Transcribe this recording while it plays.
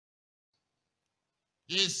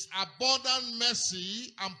His abundant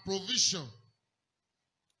mercy and provision,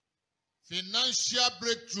 financial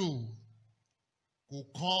breakthrough could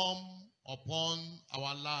come upon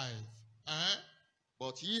our life.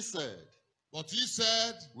 But he said,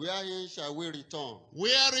 wherein shall we return?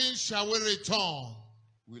 Wherein shall we return?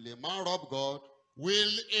 Will a man rob God?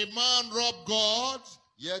 Will a man rob God?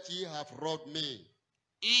 Yet ye have robbed me.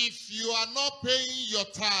 If you are not paying your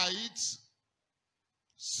tithes,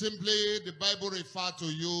 simply the Bible refers to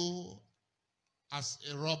you as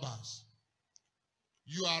a robber.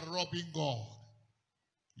 You are robbing God.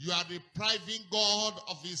 You are depriving God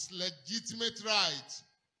of his legitimate right.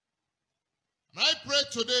 And I pray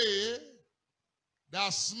today that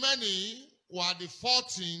as many who are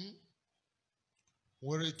defaulting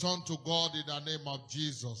will return to God in the name of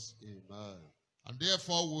Jesus. Amen. And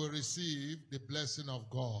therefore will receive the blessing of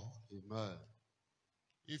God. Amen.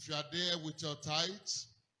 If you are there with your tithes,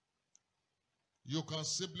 you can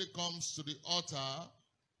simply come to the altar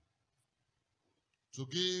to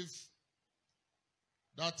give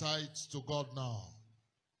that tithe to God now.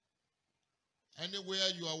 Anywhere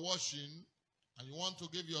you are washing and you want to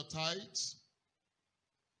give your tithes,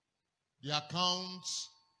 the account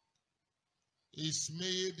is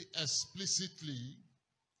made explicitly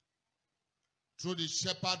through the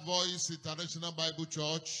Shepherd Voice International Bible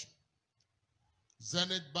Church,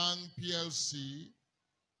 Zenith Bank PLC,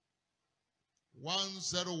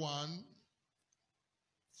 101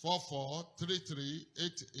 4433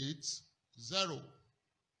 880.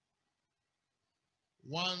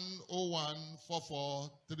 101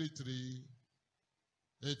 4433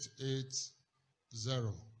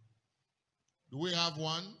 880. Do we have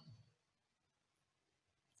one?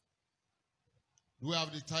 Do we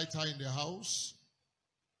have the tither in the house?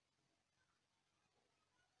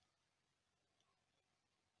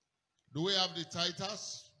 Do we have the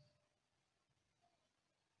tithers?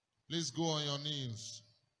 Please go on your knees.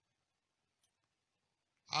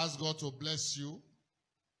 Ask God to bless you,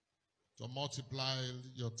 to multiply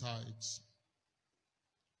your tithes.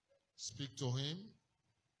 Speak to him.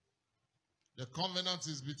 The covenant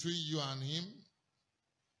is between you and him,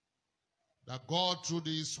 that God through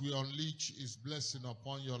this will unleash his blessing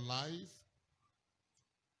upon your life.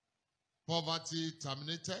 Poverty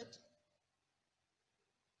terminated.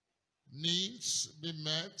 Needs be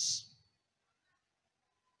met.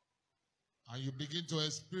 And you begin to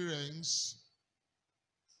experience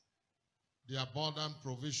the abundant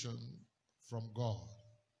provision from God.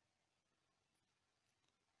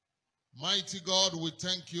 Mighty God, we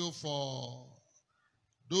thank you for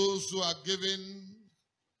those who are giving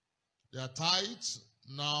their tithes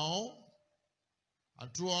now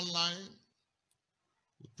and through online.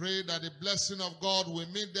 We pray that the blessing of God will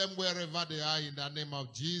meet them wherever they are in the name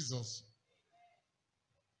of Jesus.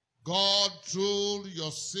 God, through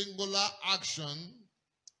your singular action,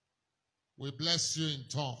 we bless you in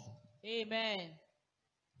turn. Amen.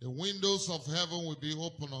 The windows of heaven will be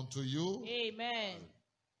open unto you. Amen.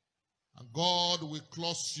 And God will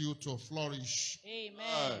cause you to flourish.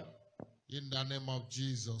 Amen. In the name of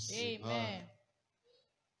Jesus. Amen.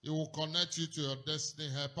 He will connect you to your destiny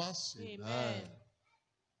helpers. Amen.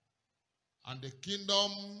 And the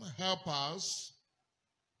kingdom helpers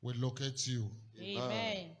will locate you.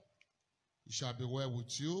 Amen. It shall be well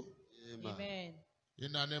with you. Amen.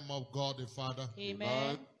 In the name of God the Father.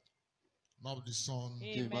 Amen. And of the Son.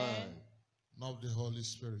 Amen. And of the Holy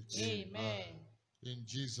Spirit. Amen. In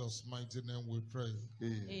Jesus' mighty name we pray.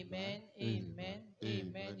 Amen. Amen.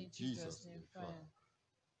 Amen. In Jesus' name.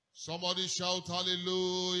 Somebody shout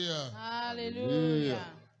hallelujah. Hallelujah.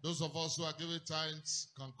 Those of us who are giving tithes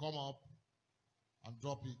can come up and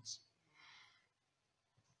drop it.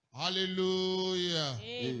 Hallelujah.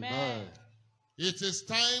 Amen. It is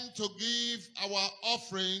time to give our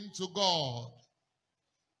offering to God.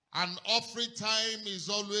 And offering time is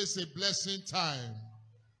always a blessing time.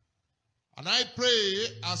 And I pray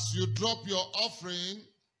as you drop your offering,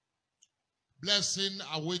 blessing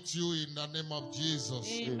await you in the name of Jesus.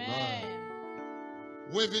 Amen.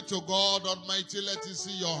 Wave it to God Almighty. Let it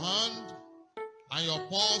see your hand and your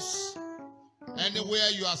purse. Anywhere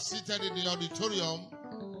you are seated in the auditorium,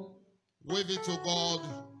 wave it to God.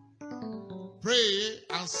 Pray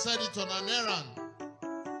and set it on an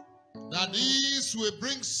errand. That this will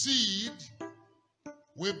bring seed,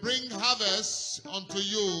 will bring harvest unto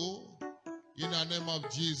you in the name of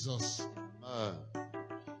Jesus. Amen.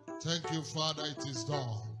 Thank you, Father. It is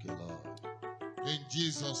done. Thank you, Lord. In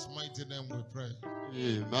Jesus' mighty name we pray.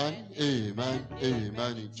 Amen. Amen.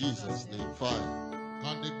 Amen. In Jesus' name. Fine.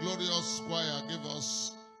 Can the glorious choir give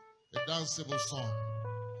us a danceable song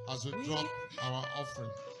as we drop our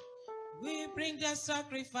offering? We bring the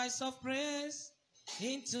sacrifice of praise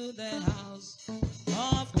into the house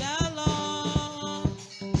of the Lord.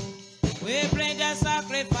 We bring the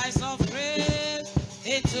sacrifice of praise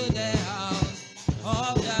into the house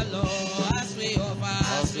of the Lord as we offer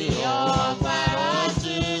unto the Lord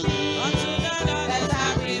the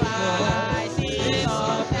sacrifices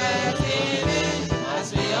of thanksgiving, as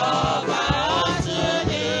we offer unto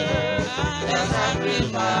thee the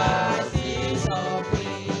sacrifices of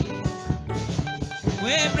praise.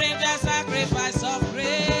 We bring the sacrifice of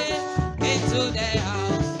praise into the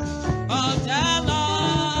house of the Lord.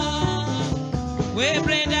 We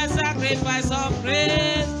bring the sacrifice of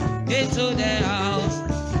praise into the house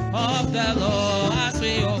of the Lord as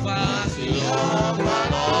we offer unto the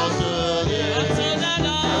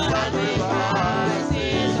Lord the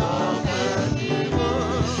sacrifices of thanksgiving,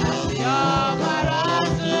 as we offer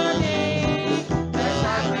unto thee the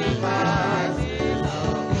sacrifices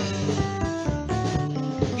of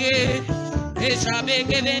praise. It shall be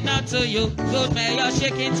given unto you. Good measure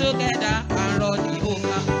shaking together and running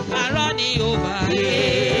over, and running over.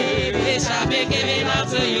 It shall be given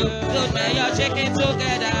unto you. Good measure shaking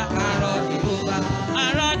together and running over,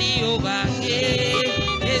 and running over.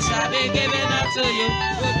 It shall be given unto you.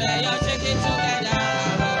 Good measure shaking together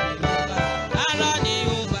and running over, and running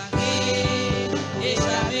over. It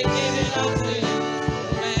shall be given unto you. Good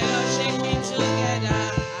measure shaking together.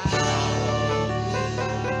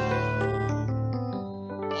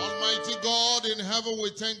 Almighty God in heaven, we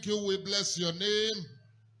thank you, we bless your name.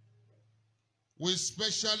 We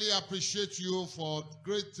especially appreciate you for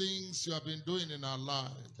great things you have been doing in our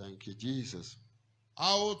lives. Thank you, Jesus.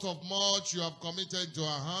 Out of much you have committed into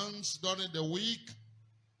our hands during the week,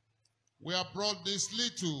 we have brought this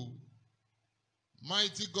little.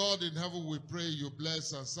 Mighty God in heaven, we pray you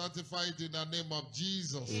bless and sanctify it in the name of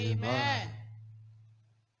Jesus. Amen.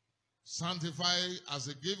 Sanctify as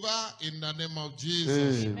a giver in the name of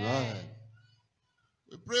Jesus. Amen.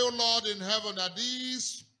 We pray, O Lord in heaven, that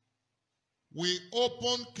these we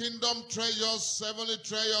open kingdom treasures, heavenly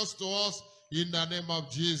treasures to us in the name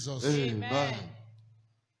of Jesus. Amen.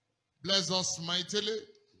 Bless us mightily.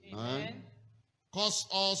 Amen. Cause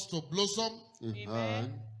us to blossom,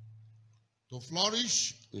 Amen. to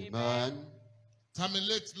flourish, Amen.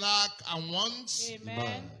 terminate lack and wants,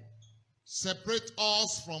 Amen. separate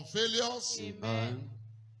us from failures, Amen.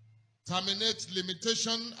 terminate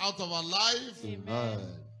limitation out of our life. Amen.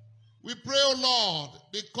 We pray, O Lord,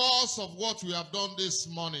 because of what we have done this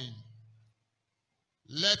morning,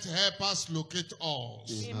 let help us locate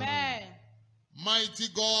us. Amen. Mighty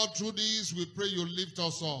God, through this, we pray you lift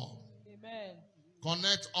us up. Amen.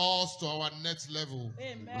 Connect us to our next level.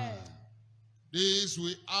 Amen. This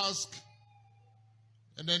we ask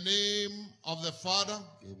in the name of the Father,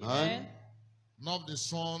 Amen. not the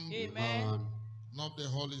Son, Amen. not the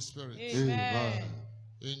Holy Spirit. Amen.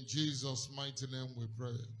 In Jesus' mighty name we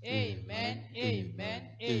pray. Amen. Amen.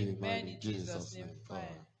 Amen. In Jesus' name.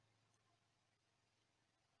 Amen.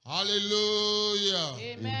 Hallelujah.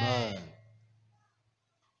 Amen.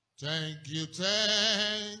 Thank you,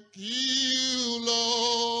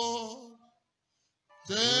 Lord.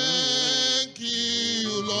 Thank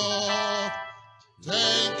you, Lord.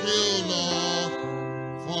 Thank you, Lord,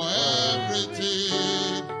 for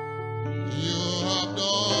everything you have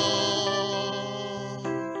done.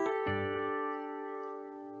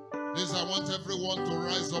 Please, I want everyone to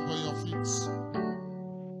rise up on your feet.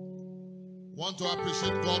 Want to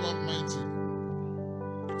appreciate God Almighty.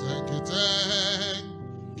 Thank you,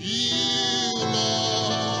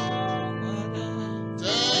 Lord.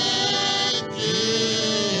 Thank you,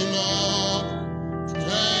 Lord.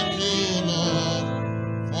 Thank you, Lord,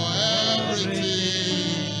 for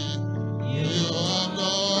everything you have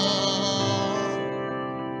done.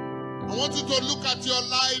 I want you to look at your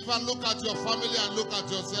life and look at your family and look at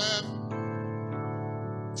yourself.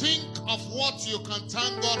 Think of what you can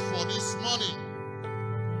thank God for this morning.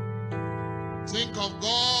 Think of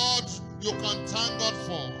God you can thank God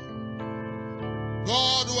for.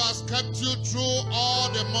 God who has kept you through all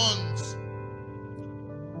the months,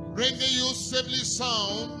 bringing you safely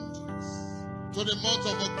sound to the month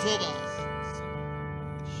of October.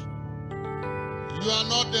 You are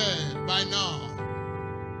not dead by now.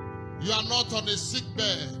 You are not on a sick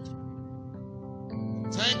bed.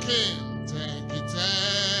 Thank Him. Thank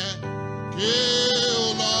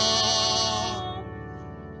you, Lord.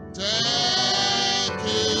 Thank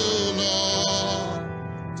you, Lord.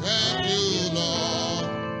 Thank you, Lord,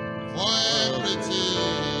 for everything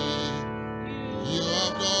you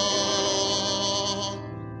have done.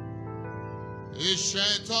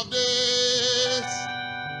 Ancient of days,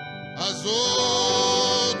 as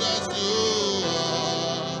old as you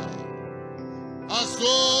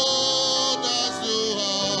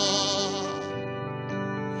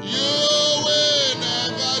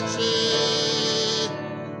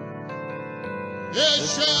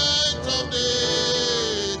Ancient of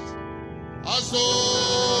days, as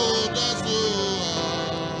old as you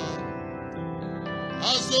are,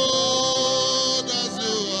 as old as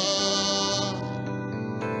you are,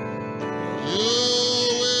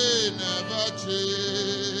 you will never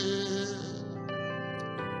change.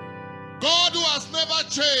 God who has never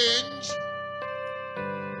changed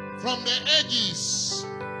from the ages,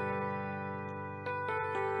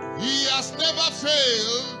 He has never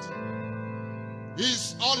failed,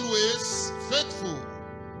 He's always faithful.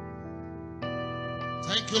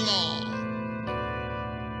 Thank you, Lord.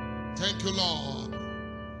 Thank you, Lord.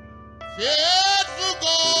 Faithful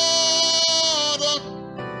God,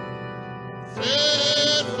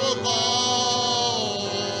 faithful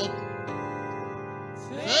God,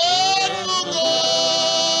 faithful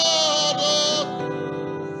God,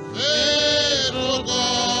 faithful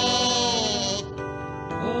God.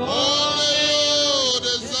 Only you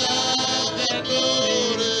deserve the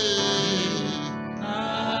glory,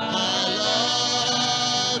 my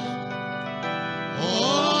life.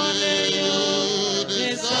 Only you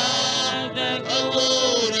deserve the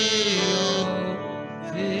glory,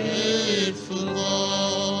 faithful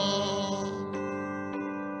God.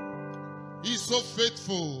 He's so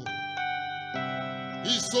faithful.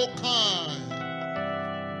 He's so kind.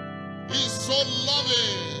 He's so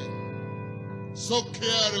loving, so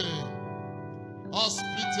caring,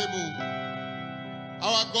 hospitable.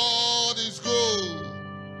 Our God is good.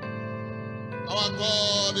 Our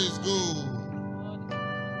God is good.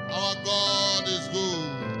 Our God is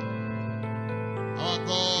good. Our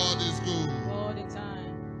God is good. All the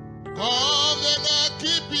time. Covenant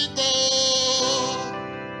keeping God.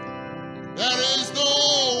 There is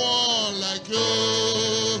no one like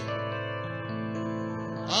you.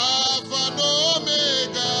 Alpha and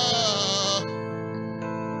Omega.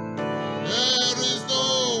 There is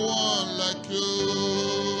no one like you.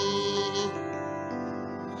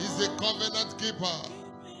 He's a covenant keeper.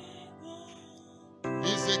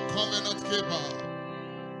 He's a covenant keeper.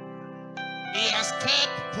 He has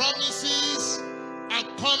kept promises and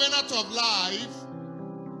covenant of life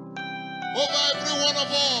over every one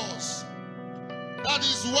of us. That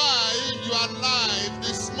is why you are alive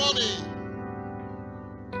this morning.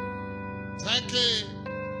 Thank Him.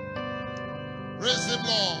 Praise Him,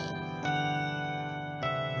 Lord.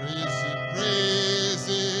 Praise Him, praise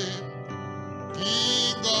Him.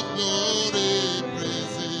 King of glory,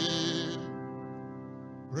 praise Him.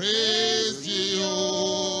 Praise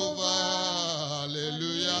Jehovah,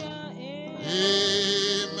 hallelujah.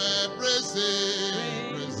 Amen. Praise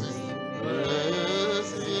Him, praise Him.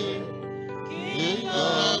 Praise Him. King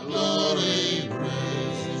of glory,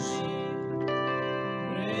 praise Him.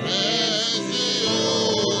 Praise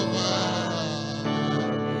Jehovah,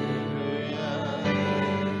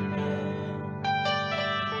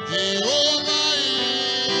 Jehovah,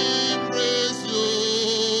 we praise you.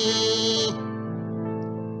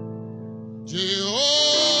 Jehovah,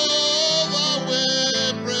 we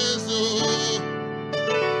praise you.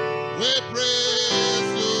 We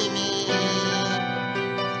praise you, Lord.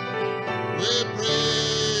 We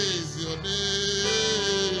praise your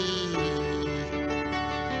name.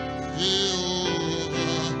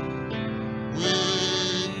 Jehovah, we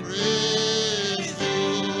praise you.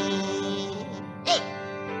 Hey!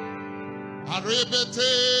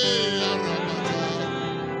 Arebete arabata,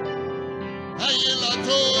 ayila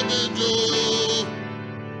tobejo.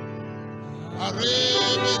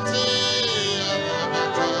 Arebete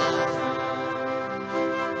arabata,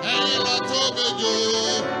 ayila tobejo.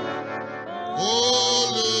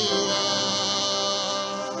 Olúwa.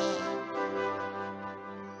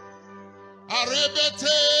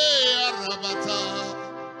 Arebete arabata,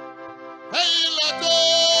 ayila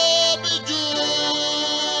tobejo.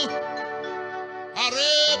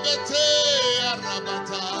 Arebete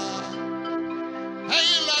arabata,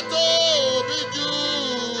 ayila tobejo.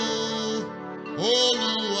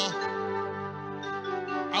 Olúwa.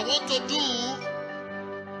 I want to do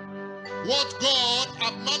what God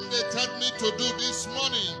has mandated me to do this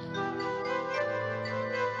morning.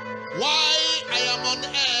 While I am on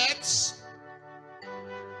earth,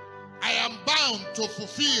 I am bound to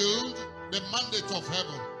fulfill the mandate of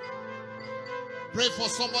heaven. Pray for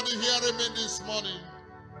somebody hearing me this morning.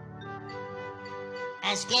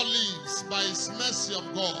 As God lives, by His mercy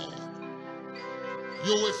of God,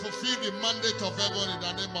 you will fulfill the mandate of heaven in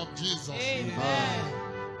the name of Jesus. Amen.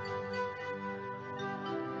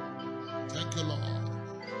 Thank you, Lord.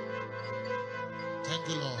 Thank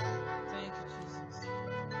you, Lord. Thank you, Jesus.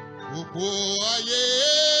 Gbogbo ayé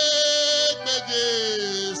gbé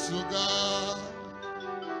Jésù ga,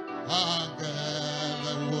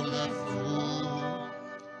 áńgẹ́lì wólẹ̀ fún,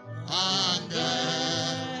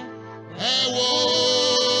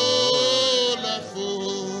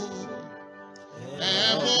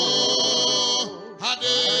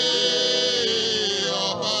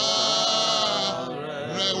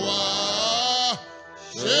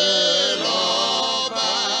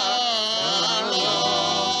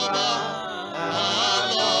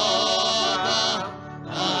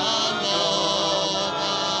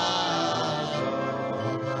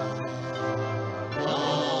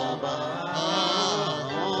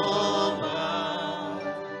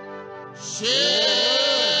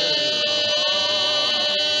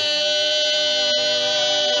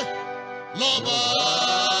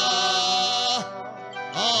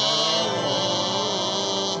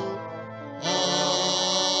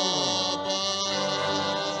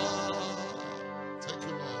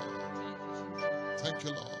 Thank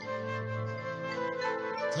you, Lord.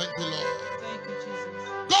 Thank you, Lord. Thank you, Jesus.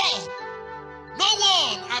 God, no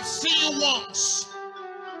one I've seen you once,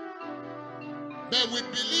 but we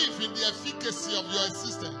believe in the efficacy of your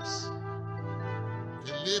existence.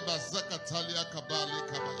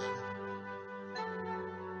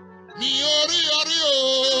 Mi ori ori o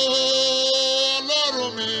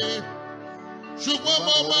Ọlọ́run mi, ṣùgbọ́n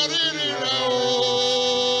mo mọ rírì rẹ o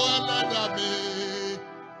Ẹlẹ́dàá mi.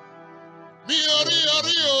 Mi ori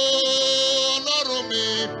ori o Ọlọ́run mi,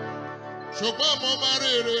 ṣùgbọ́n mo mọ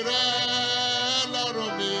rírì rẹ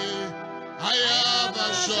Ọlọ́run mi. I have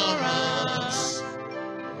assurance,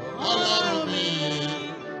 Ọlọ́run mi,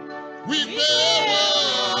 wípé wà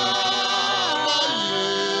láyé.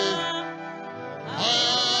 I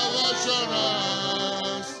have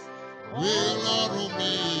assurance, Ọlọ́run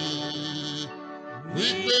mi,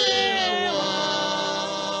 wípé wà.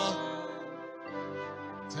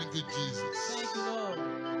 Thank you, Jesus. Thank you, Lord.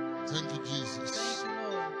 Thank you, Jesus. Thank you,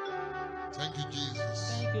 Lord. Thank you, Jesus.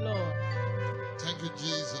 Thank you, Lord. Thank you,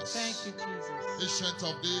 Jesus. Thank you, Jesus. Ancient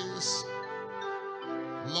of days,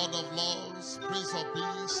 Lord of lords, Prince of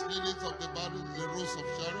peace, Lilith of the valley, the Rose of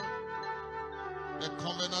Sharon, the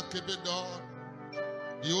covenant keeping God,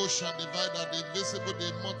 the ocean divider, the invisible, the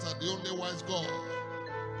immortal, the only wise God.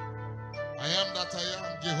 I am that I am,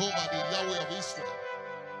 Jehovah, the Yahweh of Israel.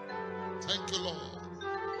 Thank you, Lord.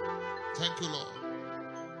 Thank you, Lord.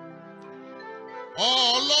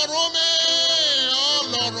 Ọlọ́run mi,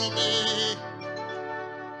 Ọlọ́run mi,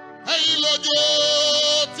 ẹ̀yin lójú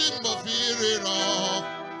tí mo fi ríran,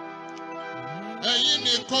 ẹ̀yin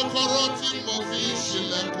ni kọ́kọ́rọ́ tí mo fi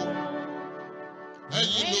ṣílẹ̀kùn,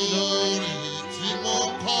 ẹ̀yin lórí tí mo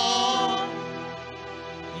kọ́,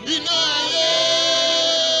 iná ayé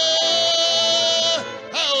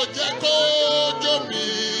ẹ ò jẹ́ kó jó mi,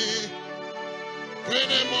 kí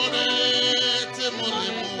ni mo ní tí mo lè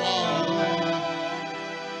mú wá o.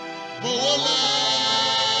 Mo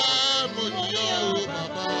wólẹ̀ mo yìn ọ́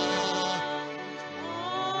bàbá,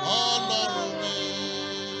 Ọlọ́run mi.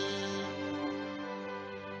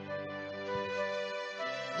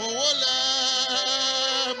 Mo wólẹ̀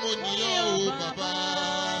mo yìn ọ́ bàbá,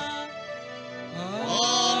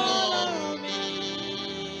 Ọlọ́run mi.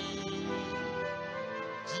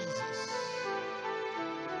 Jesus.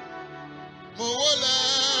 Mo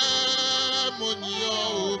wólẹ̀ mo yìn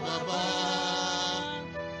ọ́ bàbá,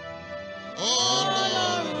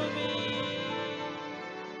 Ọlọ́run mi.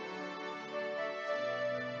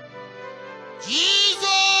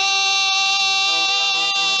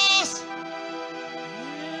 Jesus,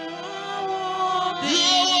 you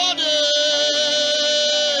are worthy.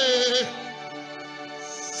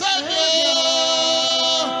 Savior,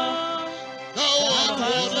 thou art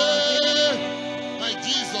worthy. My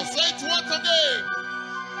Jesus, say it once again.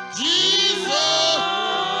 Jesus,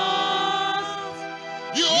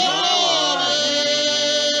 you are worthy.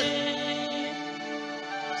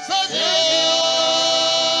 Savior,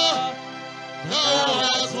 thou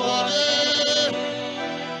art worthy.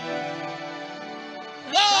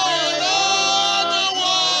 Thou alone art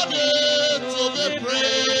worthy to be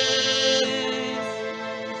praised.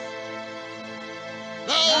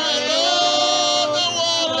 Thou alone art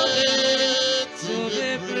worthy to be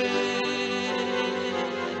praised.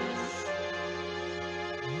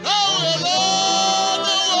 Thou alone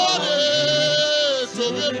art worthy to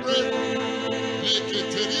be praised.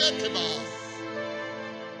 Likitiriekeba.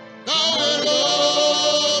 Thou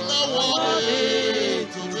alone art worthy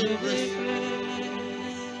to be praised.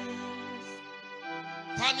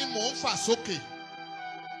 Ta ni mò ń fà sókè?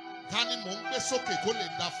 Ta ni mò ń gbé sókè kó lè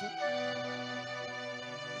dá fún?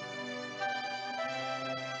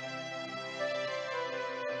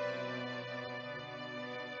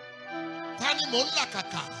 Ta ni mò ń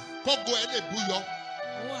làkàkà kógo ẹ lè búyọ?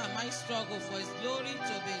 Who am I struggle for his glory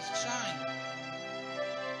to be shine?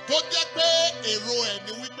 Tó jẹ́ pé èrò ẹ̀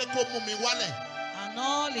ni wípé kó mú mi wálẹ̀. And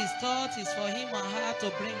all his thought is for him and her to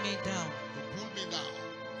bring me down. To pull me down.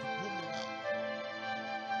 To pull me down.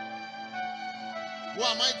 Who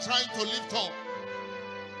am I trying to lift up?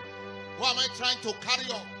 Who am I trying to carry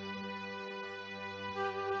on?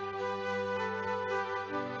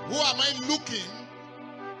 Who am I looking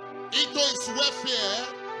into his welfare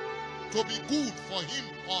to be good for him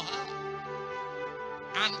or her?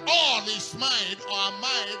 And all his mind or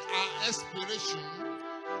mind are aspiration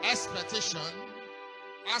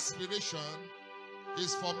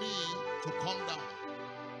is for me to come down.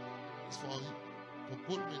 It's for him to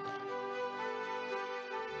pull me down.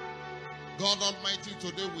 God Almighty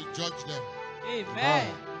today will judge them.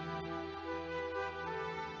 Amen.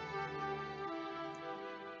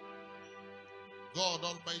 God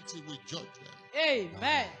Almighty will judge them.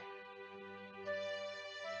 Amen.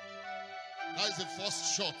 That is the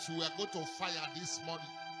first shot we are going to fire this morning.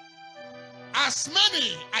 As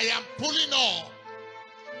many I am pulling up,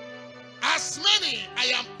 as many I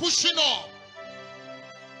am pushing up,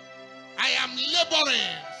 I am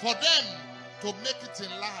laboring for them to make it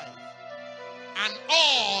in life. And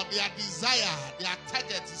all their desire, their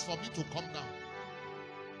target is for me to come down.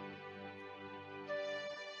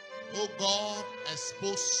 Oh God,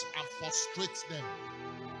 expose and frustrate them.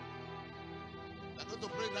 They are going to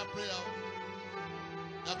pray that prayer.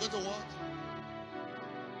 They are going to what?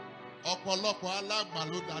 Ọ̀pọ̀lọpọ̀ alágbà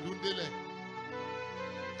ló dàdún délẹ̀.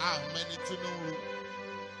 Àmẹ́ni Tinubu.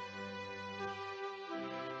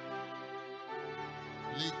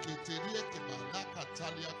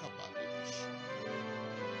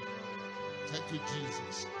 Thank you,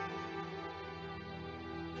 Jesus.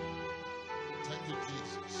 Thank you,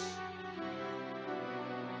 Jesus.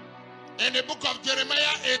 In the book of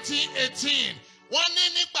Jeremiah 18:18, wọ́n ní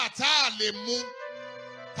nígbà tá a lè mú,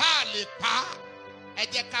 tá a lè pa, ẹ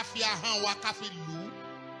jẹ́ ká fi ahọ́n wa ká fi lù ú,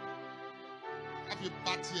 ká fi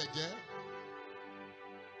bà tiẹ̀ jẹ́.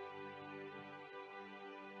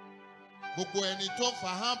 Gbogbo ẹni tó ń fa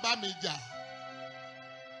ahọ́n bá mi jà,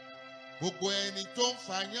 gbogbo ẹni tó ń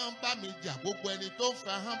fa ahọ́n bá mi jà, gbogbo ẹni tó ń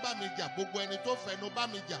fa ahọ́n bá mi jà, gbogbo ẹni tó fẹnu bá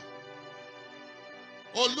mi jà.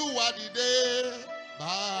 Olúwa dìde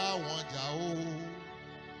bá wọn jà o.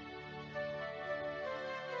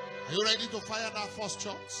 Are you ready to fire that first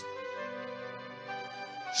shot?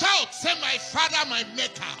 Shout, say, my Father, my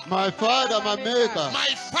Maker. My Father, my Maker.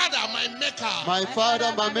 My Father, my Maker. My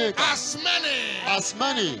Father, my Maker. As many As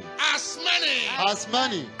many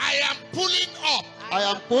I am pulling up, I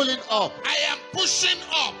am pulling up, I am pushing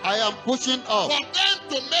up, I am pushing up, for them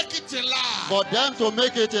to make it in life, for them to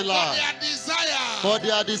make it in for life, their desire, for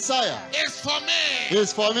their desire is for me,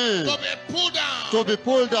 is for me to be pulled down, to be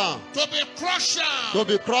pulled down, to be crushed down. to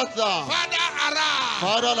be crushed down. Father, arise,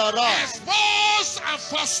 Father, arise, expose and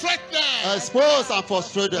frustrate them. expose and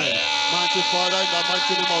frustrate them. Mighty Father, in the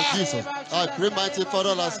mighty name of Jesus, I pray, mighty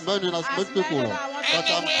Father, as many people, Lord, that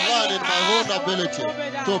I'm trying in my own ability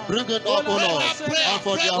to bring it up, O Lord, and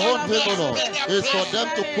for their own people, Lord, is for them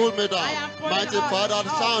to pull me down. Mighty Father,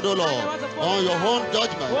 sound, O Lord, on your own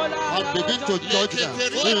judgment and begin to judge them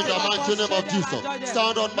in the mighty name of Jesus.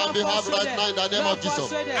 Stand on my behalf right now in the name of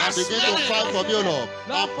Jesus and begin to fight for me, O Lord,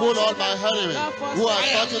 and pull all my enemies who are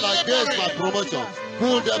fighting against my promotion.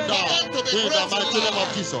 Pull them down in the mighty name of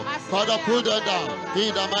Jesus. Father, pull them down in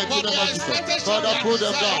the mighty name of Jesus. Father, pull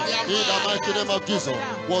them down in the mighty name of Jesus.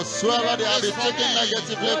 Whatsoever they have been taking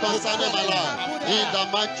negatively concerning my life, in the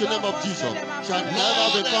mighty name of Jesus, shall never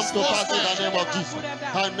become to pass in the name of Jesus.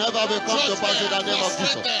 Can never become to pass in the name of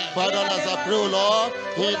Jesus. Father, as I pray, Lord,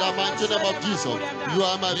 in the mighty name of Jesus, you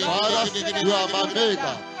are my Father, you are my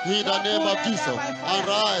Maker. In the name of Jesus,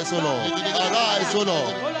 arise, O Lord, arise, O Lord,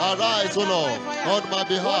 arise, O Lord, on my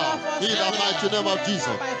behalf, in the mighty name of Jesus,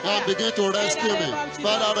 and begin to rescue me.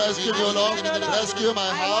 Father, rescue me, O Lord, rescue my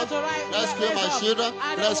house, rescue my children,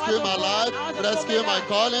 rescue my life, rescue my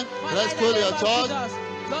calling, rescue your church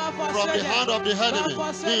from the hand of the enemy,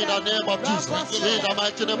 in the name of Jesus, in the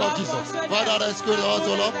mighty name of Jesus. Father, rescue us,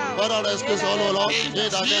 O Lord, Father, rescue us, O Lord, in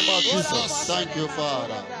the name of Jesus. Thank you,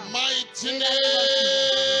 Father. Mighty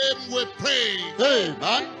name we pray.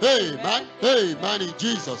 Amen, amen, amen, in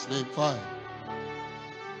Jesus' name. Fire.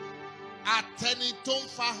 Àtẹni tó ń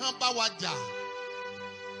fa hán bá wa jà,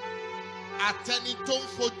 àtẹni tó ń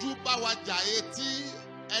fojú bá wa jà, etí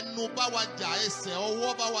ẹnu bá wa jà, ẹsẹ̀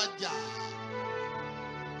ọwọ́ bá wa jà,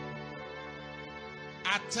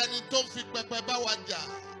 àtẹni tó ń fi pẹpẹ bá wa jà,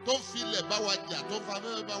 tó ń fi ilẹ̀ bá wa jà, tó ń fa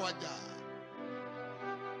afẹ́fẹ́ bá wa jà.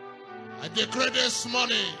 I decree this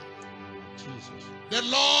morning, Jesus. the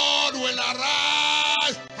Lord will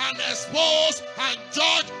arise and expose and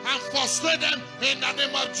judge and frustrate them in the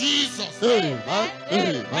name of Jesus. Amen,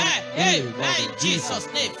 Amen. amen, Amen. In Jesus'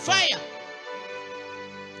 name. Fire.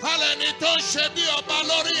 Tálẹ́ni tó ń ṣe bí ọba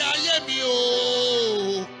lórí ayé mi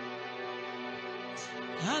o.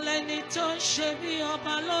 lẹni tó ń ṣe bí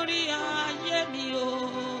ọba lórí ayé mi o.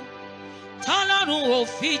 Tọ́lọ́run ò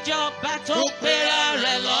fi jọba tó pera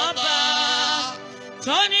rẹ̀ lọ́ba.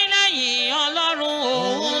 Tó ní lẹ́yìn Ọlọ́run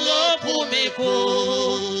òun ló kù mí kù.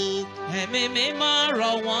 Ẹ̀mí mímọ́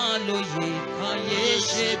rọ̀ wọ́n lóyè kan yéé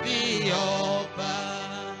ṣe bí ọba.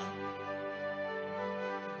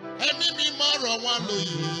 Ẹ̀mí mímọ́ rọ̀ wọ́n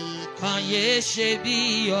lóyè kan yéé ṣe bí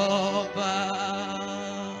ọba.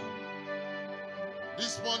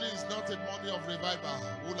 This morning is not a morning of revival.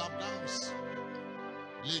 We'll have danced.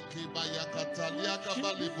 Hear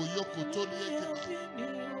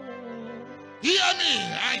me,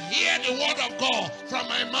 I hear the word of God from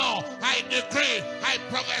my mouth. I decree, I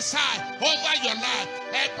prophesy over your life.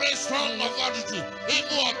 Every strong authority,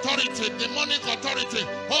 evil authority, demonic authority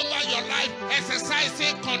over your life,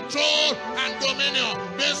 exercising control and dominion.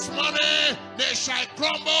 This morning, they shall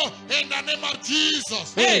crumble in the name of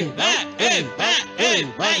Jesus. Amen, amen,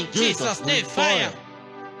 amen. Jesus' name, fire.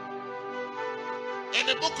 In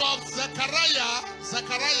the book of Zechariah,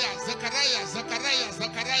 chapter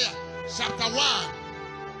 1.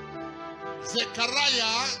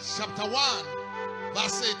 Zechariah, chapter 1,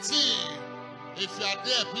 verse 18. If you are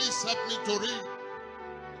there, please help me to read.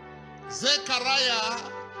 Zechariah,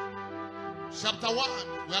 chapter 1.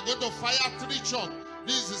 We are going to fire 3 churches.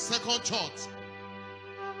 This is the second church.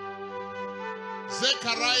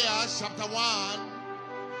 Zechariah, chapter 1,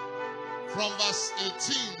 from verse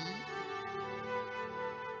 18.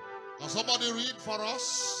 Can somebody read for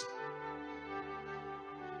us?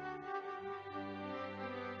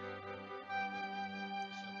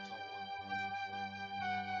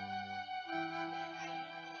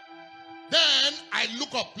 Then I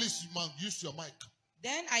look up. Please, man, use your mic.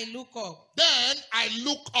 Then I look up. Then I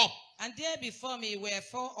look up. And there before me were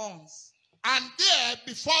 4 horns. And there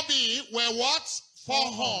before me were what? 4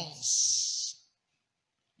 horns.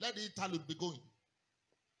 Let the interlude be going.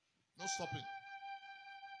 No stopping.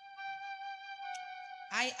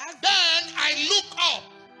 Then I looked up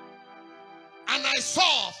and I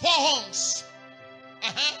saw 4 horns.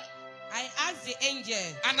 I asked the angel.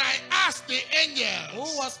 And I asked the angel.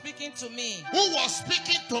 Who was speaking to me? Who was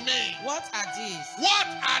speaking to me? What are these? What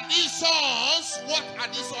are these horns? What are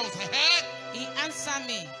these horns? He answered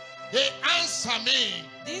me. He answered me.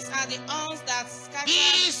 These are the horns that scatter.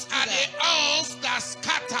 These are the horns that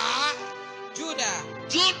scatter Judah.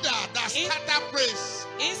 Judah, that scatter praise.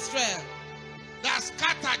 Israel. That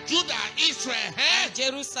scatter Judah, Israel, and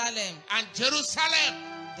Jerusalem. And Jerusalem.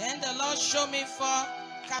 Then the Lord showed me 4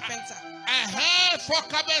 carpenters. 4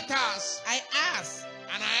 carpenters. I asked.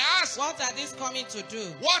 And I asked, what are these coming to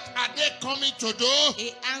do? What are they coming to do?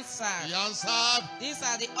 He answered. He answered. These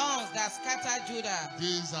are the horns that scatter Judah.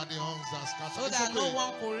 These are the horns that scatter. So that no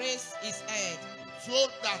one could raise his head. So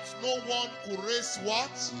that no one could raise what?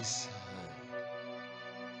 His head.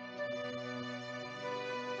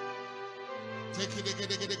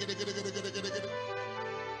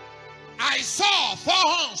 I saw 4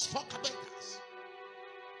 horns, 4 carpenters.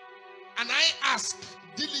 And I asked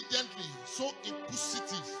diligently, so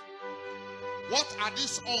inquisitive, what are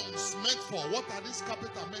these horns meant for? What are these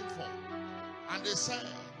carpenters meant for? And they said,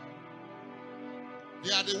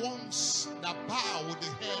 they are the ones that bow with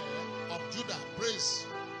the head of Judah. Praise.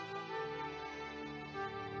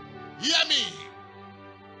 Hear me.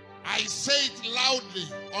 I say it loudly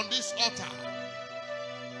on this altar.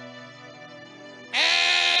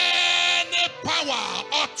 Any power,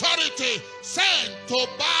 authority sent to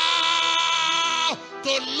bow, to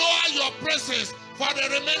lower your presence for the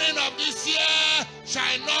remaining of this year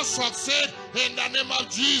shall not succeed in the name of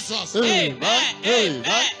Jesus. Amen.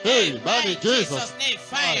 Amen. Amen. In Jesus' name,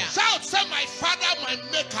 fire. Shout, say, my Father, my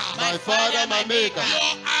Maker. My Father, my Maker.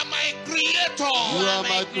 You are my Creator. You are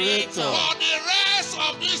my Creator. For the rest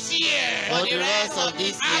of this year. For the rest of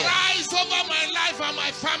this year. Arise over my life and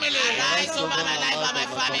my family. Arise over my life and my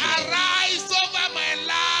family. Arise over my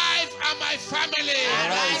life and my family.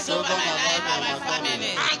 Arise over my life and my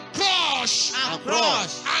family. And crush. And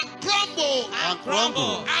crush. And crumble. And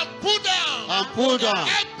crumble. And pull down. And pull down.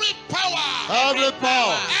 Every power. Every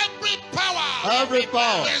power. Every power. Every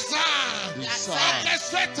power. Design.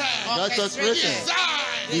 Orchestrated. Orchestrated.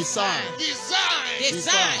 Design.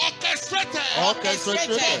 Orchestrated.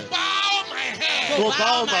 To bow my head. To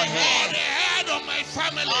bow my head. On the head of my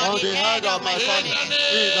family. On the head of my family.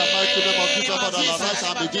 In the mighty name of Jesus, Father, arise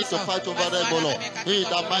and begin to fight over them, O Lord. In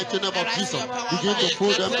the mighty name of Jesus, begin to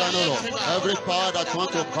pull them down, O Lord. Every power that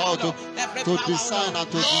wants to bow to to design and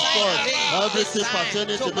to destroy everything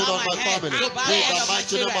pertaining to me and my family. In the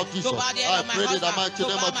mighty name of Jesus, I pray in the mighty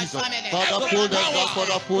name of Jesus. Father, pull them down.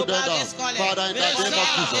 Father, pull them down. Father, in the name of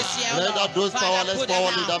Jesus, render those powerless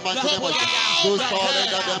power in the mighty name of Jesus. Those power,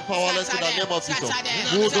 render them powerless in the name of Jesus.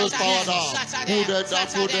 Pull those power down. Pull them down.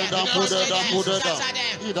 Pull them down. Pull them down. Pull them down.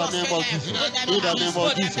 In the name of Jesus. In the name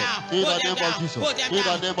of Jesus. In the name of Jesus. In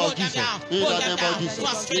the name of Jesus. In the name of Jesus.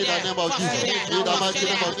 In the name of Jesus. In the mighty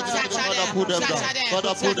name of Jesus. Father, pull them down.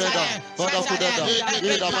 Father, pull them down. Father, pull them down.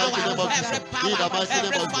 In the mighty name of Jesus. In the mighty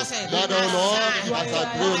name of Jesus. That, oh Lord, as I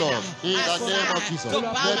pray, Lord, in the name of Jesus,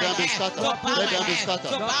 let them be scattered. Let them be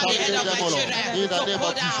scattered. Terminate them, oh Lord. In the name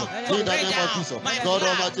of Jesus. In the name of Jesus. God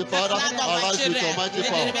Almighty Father, arise with Almighty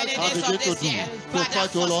power and begin to do, to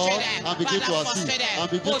fight, oh Lord, and begin to assist and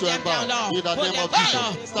begin to empower. In the name of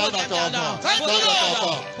Jesus. Stand at our power. Stand at our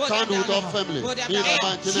power. Stand with our family. In the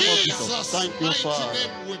mighty name of Jesus. Thank you, Father.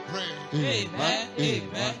 Amen.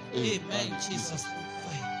 Amen. Amen. Jesus.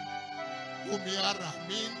 Umiara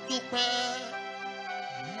mi dúpẹ́,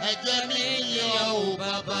 ẹ̀jẹ̀ mi yọ̀ ọ́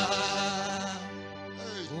bàbá.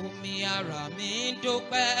 Umiara mi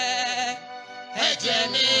dúpẹ́, ẹ̀jẹ̀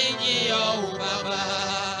mi yọ̀ ọ́ bàbá.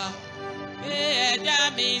 Ẹ̀dá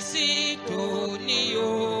mi sì tòní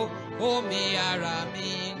o, umiara mi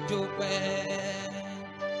dúpẹ́.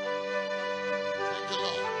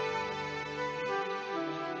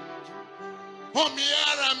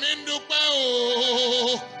 Umiara mi dúpẹ́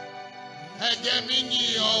o. Ẹ̀jẹ̀ mi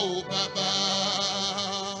yìn ọ́ o bàbá.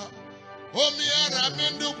 Omi ara mi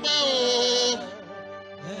dúpẹ́ o.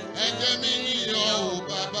 Ẹ̀jẹ̀ mi yìn ọ́ o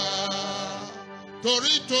bàbá.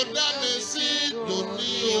 Torí tó dá mi sí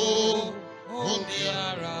tòní o. Omi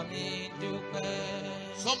ara mi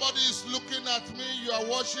dúpẹ́. Somebody is looking at me, you are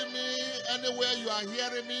watching me, anywhere you are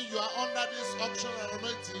hearing me, you are under this auction and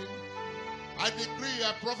anointing. I decree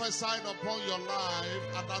I prophesied upon your life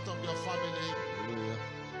and that of your family.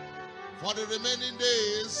 For the remaining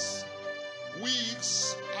days,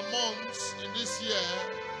 weeks, and months in this year,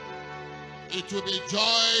 it will be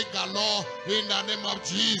joy galore in the name of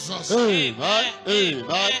Jesus. Amen.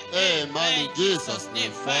 Amen. Amen. In Jesus'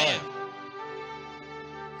 name. Fire.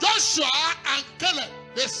 Joshua and Caleb,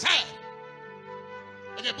 they said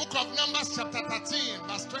in the book of Numbers chapter 13,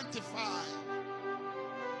 verse 25.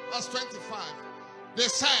 Verse 25. They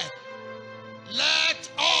said,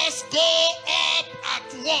 let us go up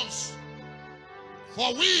at once.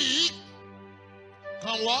 For we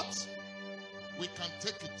can what? We can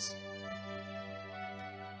take it.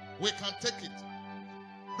 We can take it.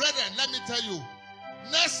 Brethren, let me tell you,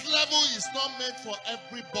 next level is not meant for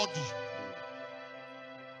everybody.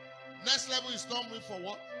 Next level is not meant for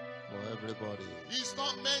what? For everybody. It's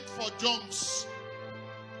not meant for junks.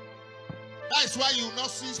 That is why you will not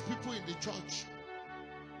see people in the church.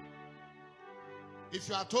 If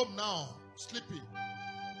you are at home now, sleeping,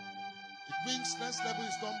 it means next level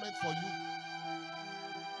is not meant for you.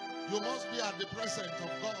 You must be at the presence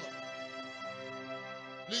of God.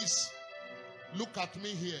 Please, look at me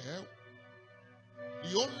here.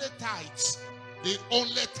 The only tithes,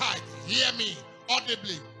 hear me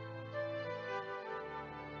audibly.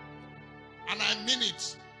 And I mean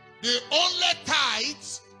it. The only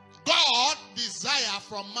tithes God desire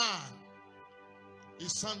from man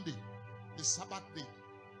is Sunday, the Sabbath day.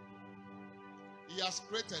 He has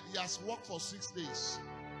created, he has worked for 6 days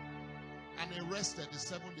and he rested the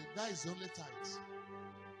 7th day. That is the only tithe.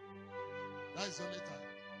 That is the only tithe.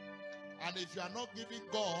 And if you are not giving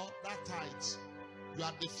God that tithe, you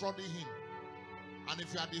are defrauding him. And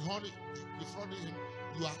if you are defrauding him,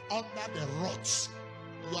 you are under the wrath.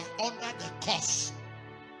 You are under the curse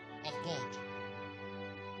of God.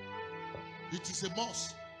 It is a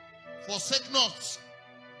must. Forsake not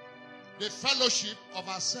the fellowship of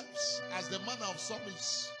ourselves as the manner of some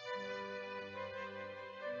is.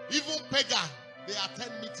 Even pagan, they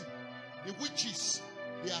attend meeting. The witches,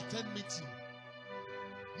 they attend meeting.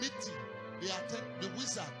 They attend. The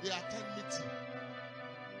wizard, they attend meeting.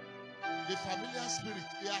 The familiar spirit,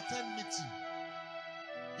 they attend meeting.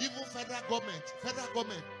 Even federal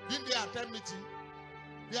government, didn't they attend meeting?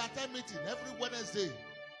 They attend meeting every Wednesday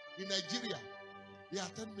in Nigeria. They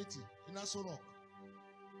attend meeting in Aso Rock.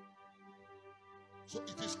 So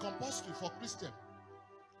it is compulsory for Christians.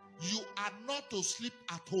 You are not to sleep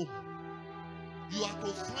at home. You are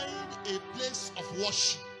to find a place of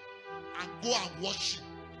worship and go and worship.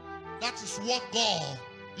 That is what God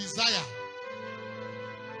desires.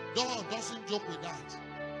 God doesn't joke with that.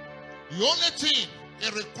 The only thing He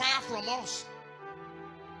requires from us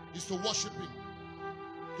is to worship Him,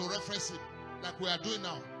 to reference Him, like we are doing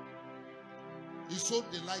now. He's so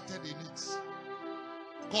delighted in it.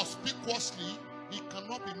 conspicuously, he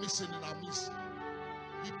cannot be missing in our midst.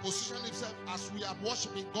 He positioned himself as we are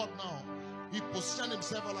worshiping God now. He positioned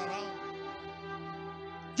himself all around.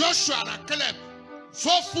 Joshua and Caleb, so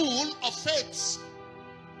full of faith.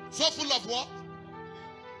 So full of what?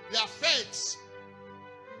 Their faith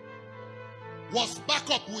was backed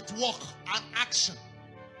up with work and action.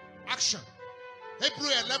 Action.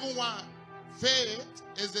 Hebrews 11:1. Faith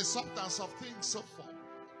is the substance of things so far.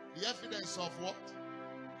 The evidence of what?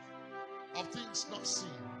 Of things not seen.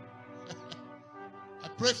 I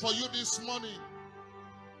pray for you this morning.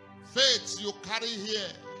 Faith you carry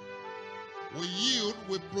here will yield,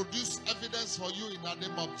 will produce evidence for you in the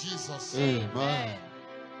name of Jesus. Amen.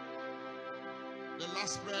 The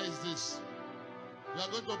last prayer is this. We are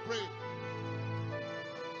going to pray.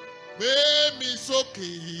 Baby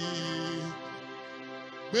soki,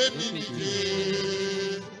 baby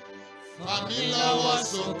nide, famila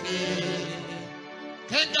was okay.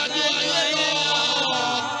 Kenga do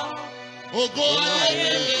ayelo, ogo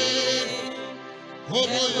ayele,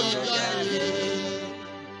 hobo yogale,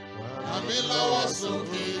 famila was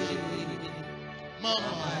okay.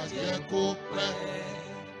 Mama jeko pre.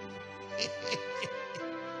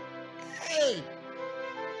 Hey.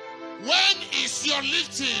 When is your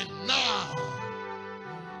lifting? Now.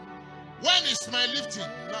 When is my lifting?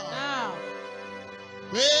 Now.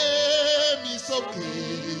 Baby, it's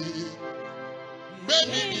okay.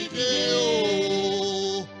 Baby,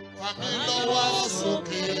 the family was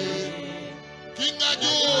okay. King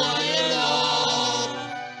Aju, I love.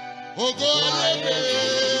 Ogo, I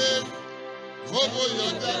Ogo,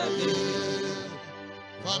 your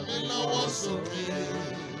family was okay.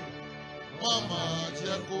 Mama,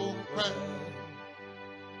 Jacob,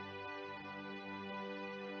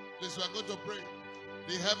 please, we are going to pray.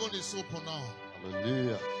 The heaven is open now.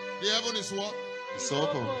 Hallelujah. The heaven is what? It's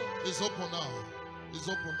open. It's open now. It's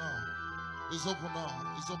open now. It's open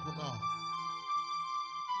now. It's open now.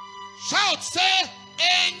 Shout, say,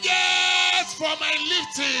 angels for my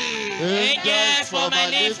lifting. Angels for my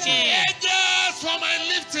lifting. Angels for my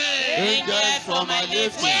lifting. Angels for my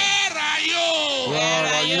lifting. Where are you? Where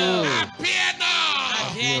are you? Appear now.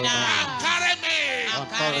 Appear now. And carry me. And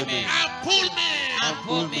carry me. And pull me. And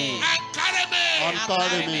pull me. And carry me. And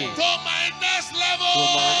carry me to my next level. to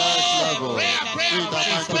my next level. Prayer, prayer, In the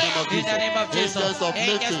prayer, mighty name of prayer. In the name of Jesus. Angels of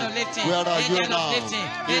lifting. Where are you now?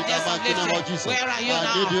 In the mighty name of Jesus. Where are you I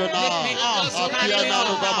now? need you now. Lift me up. Appear Carry me now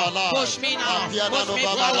over my over. life. Push me now. Appear now Push me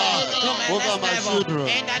over my forward life. to my Over next my level. children.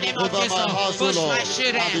 In the name of Over my Jesus. household, Push Lord. my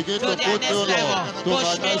children And begin to to their put next me, level. Lord, to Push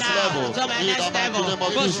my me next now level. to my In the next mighty level. name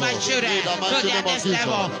of Push my Jesus. children In the to mighty their name of next Jesus.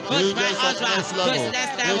 level. Push my Angels of husband next to level. his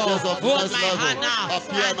next level. Angels of Hold next my hand level. now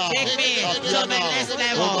Appear and now. take me Appear to my now. next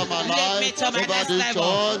level. Over my Lift me life. to my Over next this level.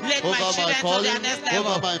 church. Lift my Over my children to their calling. next level.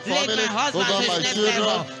 Over my Lift family. my husband Over to my his next children.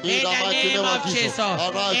 level. In In the the mighty name name of of Jesus. Jesus.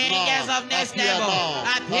 Arise Angels now. of next Appear level.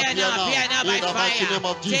 now. Appear Appear now. now. Appear now by In the mighty fire. name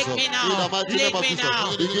of Jesus. Take me In the now. mighty Lead name of me Jesus. now.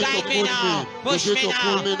 Begin to Guide me push me. now. Push Begin me to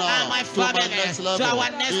pull now. me now And my to my family next to level. our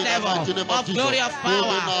next In the level mighty name of of Jesus. glory of Pull me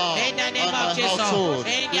power. now. In the name And of my Jesus. household.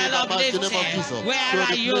 In Angel the of mighty name of lifting. Jesus. Where To are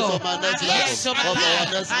the you? place of my next Appear level. to my Of our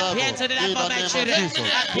life. next Appear level. to the life In of the my name of children. Jesus.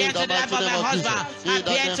 Appear In to the the life mighty of my name of husband. Jesus. In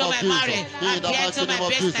the Appear name to of my Jesus. marriage. In the Appear to mighty my name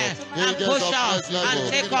of Jesus. business. And Angels push of us next level. and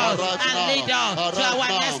take us Arise and now. lead us to Arise our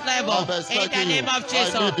now. next level. I'm In expecting the you. name of I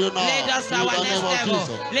Jesus. need you now. Lead us to In our the next name of level.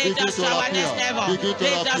 Jesus. Lead Begin us to to our appear. next level. Begin to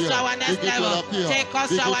Lead us appear. to our next Begin to level. appear. Take us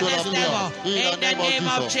to Begin our to next appear. level. In the name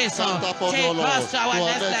of Jesus. Stand up on your Take Lord. us to our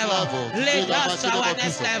next level. Lead us to our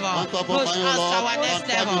next level. Push us to our next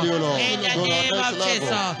level. In the name of Jesus.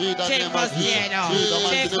 Take us there now.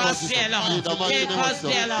 Take us there now. Take us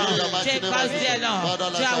there now. Take us there now.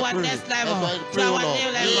 To our next level. To our new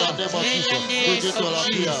level. In the name of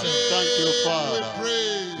Jesus. Thank you, We Father. pray.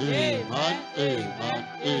 Amen. Amen.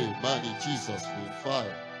 Amen. In Jesus' name.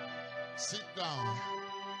 Fire. Sit down.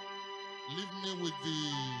 Leave me with the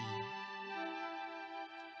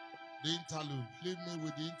interlude. Leave me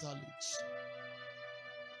with the interludes.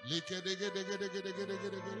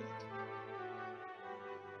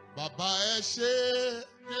 Bàbá ẹ ṣé,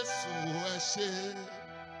 Jésù ẹ ṣé,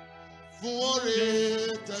 fún oore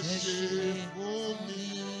tẹ́ ṣe fún mi.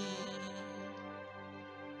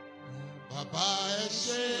 Bàbá ẹ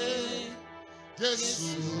ṣé,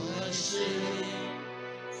 Jésù ẹ ṣé,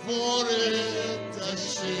 fún oore tẹ́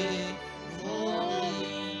ṣe fún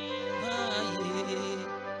mi.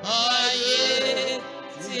 Ayé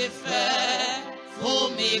ti fẹ́ fún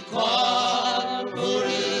mi kọ́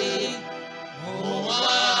lórí. mo wá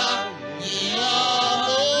yìn ọ́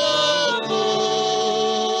lógo.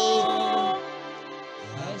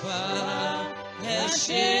 Bàbá ẹ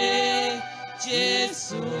ṣé,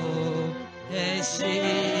 Jésù ẹ ṣé.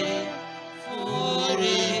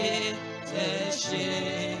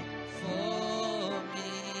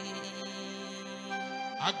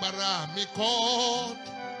 Agbára mi kọ́,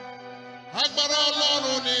 agbára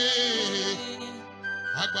Ọlọ́run ni.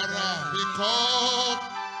 Agbára mi kọ́,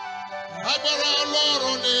 agbára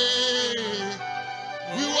Ọlọ́run ni.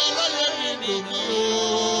 Wíwọ́ láyé nínú mi o,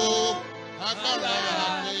 agbára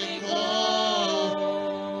mi kọ́.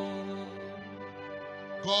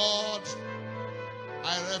 God,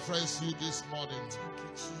 I reference you this morning. Thank you,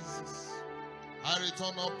 Jesus. I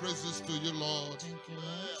return all praises to you, Lord. Thank you,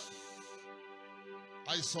 Lord.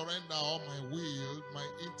 I surrender all my will, my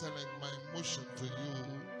intellect, my emotion to you.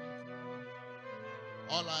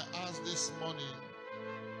 All I ask this morning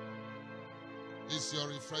is your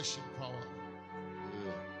refreshing power,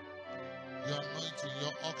 your anointing,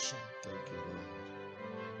 your auction. Thank you, Lord.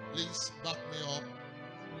 Please back me up.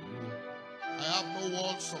 I have no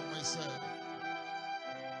words of myself.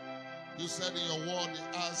 You said in your word,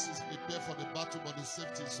 the ass is prepared for the battle, but the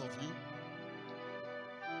safety is of you.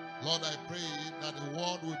 Lord, I pray that the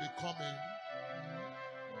word will be coming.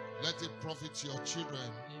 Let it profit your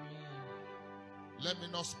children. Amen. Let me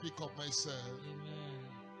not speak of myself. Amen.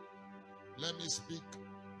 Let me speak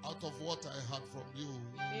out of what I heard from you.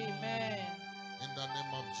 Amen. In the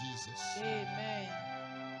name of Jesus. Amen.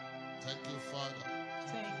 Thank you, Father.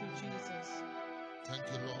 Thank you, Jesus. Thank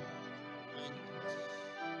you, Lord.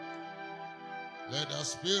 Let the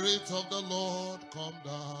Spirit of the Lord come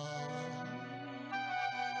down.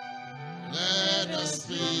 Let the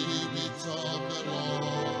Spirit of the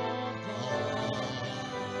Lord come down.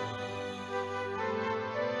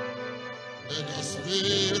 Let the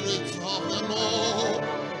Spirit of the Lord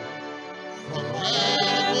from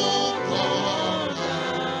heaven come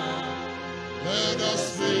down. Let the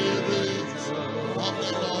Spirit of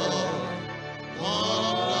the Lord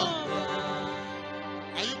come down.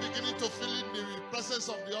 Are you beginning to feel in the presence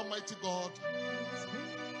of the Almighty God?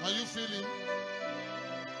 Can you feel Him?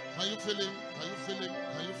 Can you feel Him? Can you feel Him?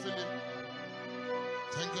 Can you feel Him?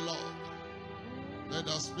 Thank you, Lord. Let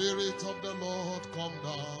the Spirit of the Lord come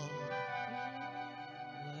down.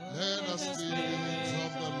 Let the Spirit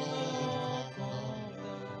of the Lord come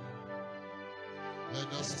down. Let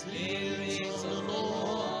the Spirit of the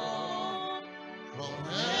Lord from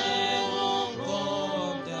heaven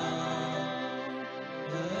come down.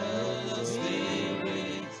 Let the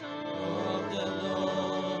Spirit of the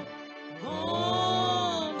Lord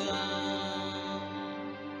come down.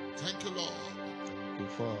 Thank you, Lord. Thank you,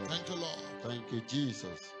 Father. Thank you, Lord. Thank you,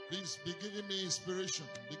 Jesus. Please be giving me inspiration.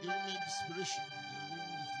 Be giving me inspiration. Be giving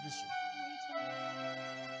me inspiration.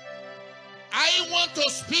 I want to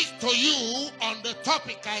speak to you on the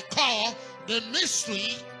topic I call the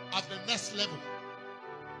mystery of the next level.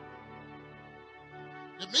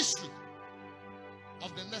 The mystery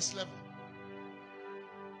of the next level.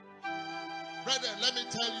 Brethren, let me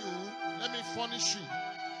tell you, let me furnish you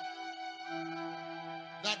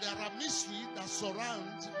that there are mysteries that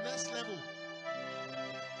surround next level.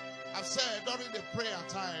 I've said during the prayer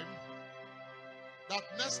time that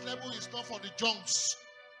next level is not for the junks.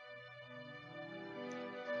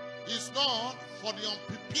 It's not for the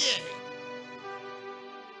unprepared.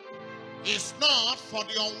 It's not for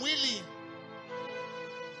the unwilling.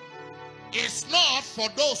 It's not for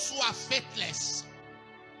those who are faithless,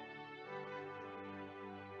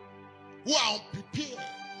 who are unprepared.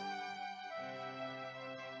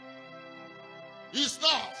 It's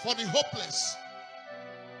not for the hopeless.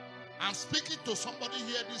 I'm speaking to somebody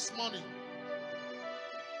here this morning.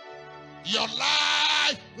 Your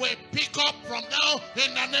life will pick up from now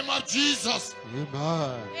in the name of Jesus. Amen.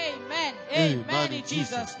 Amen. Amen. Amen. In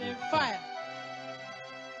Jesus' name. Fire.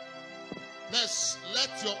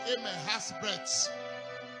 Let your amen has breaths.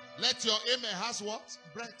 Let your amen has what?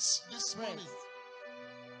 Breaths this morning.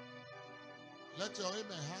 Let your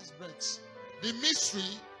amen has breaths. The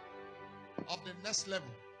mystery of the next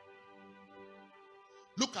level.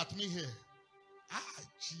 Look at me here. Ah,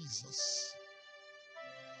 Jesus.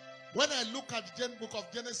 When I look at the book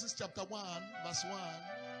of Genesis chapter 1, verse 1,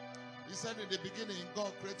 he said in the beginning,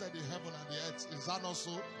 God created the heaven and the earth. Is that not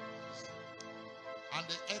so? And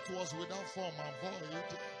the earth was without form and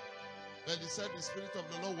void. Then he said the Spirit of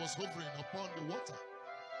the Lord was hovering upon the water.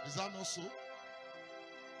 Is that not so?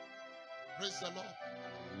 Praise the Lord.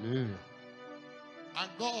 Hallelujah. And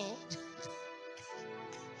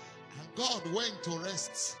God went to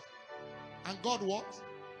rest. And God what?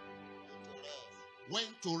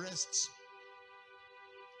 Went to rest.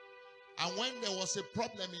 And when there was a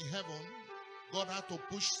problem in heaven, God had to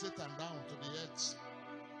push Satan down to the earth.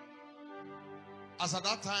 As at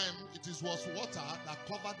that time, it was water that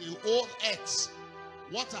covered the whole earth.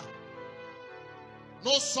 Water.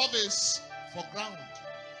 No surface for ground.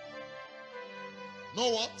 No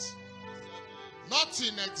what?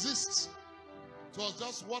 Nothing exists. It was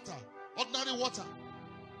just water, ordinary water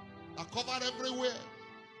that covered everywhere.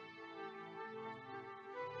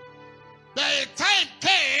 But a time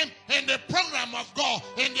came in the program of God,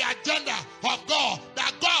 in the agenda of God,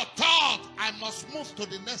 that God thought, I must move to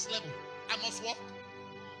the next level. I must what?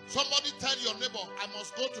 Somebody tell your neighbor, I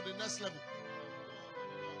must go to the next level.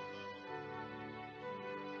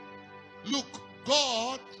 Look,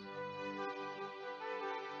 God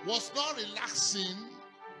was not relaxing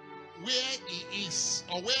where he is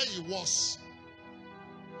or where he was.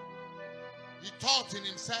 He thought in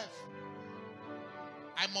himself,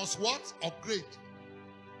 I must what? Upgrade.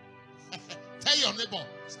 Tell your neighbor,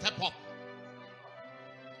 step up.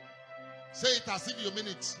 Say it as if you mean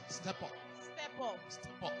it. Step up. Step up.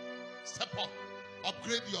 Step up. Step up.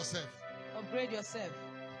 Upgrade yourself. Upgrade yourself.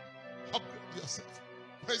 Upgrade yourself.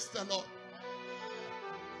 Praise the Lord.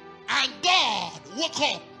 And God woke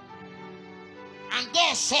up. And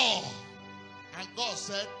God saw. And God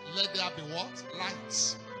said, let there be what?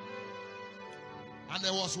 Lights. And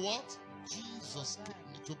there was what? Jesus came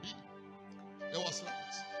to be. There was light.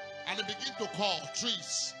 And he began to call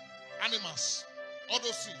trees, animals, all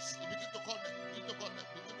those things. He began to call them, begin to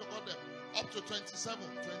call them, up to 27,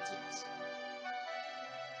 28.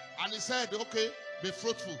 And he said, okay, be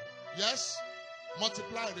fruitful. Yes,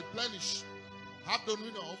 multiply, replenish, have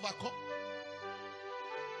dominion, overcome.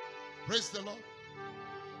 Praise the Lord.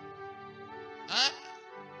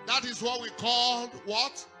 That is what we call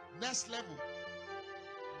what? Next level.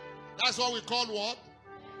 That's what we call what?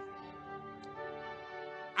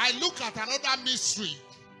 I look at another mystery.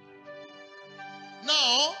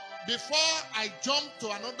 Now, before I jump to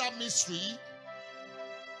another mystery,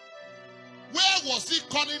 where was he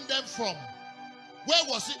calling them from? Where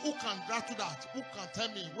was he? Who can grab to that? Who can tell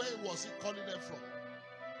me where was he calling them from?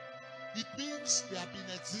 It means they have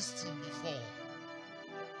been existing before.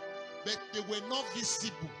 But they were not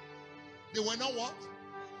visible. They were not what?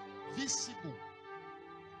 Visible.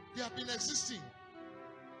 They have been existing.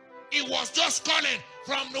 It was just calling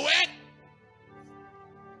from the where?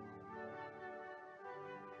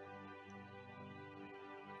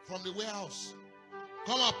 From the warehouse.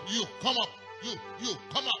 Come up, you, come up, you,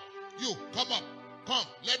 come up, you, come up, come,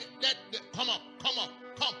 come up,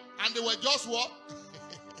 come. And they were just what?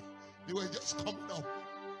 They were just coming up.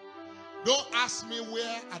 Don't ask me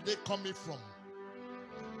where are they coming from.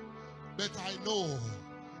 But I know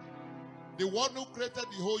the one who created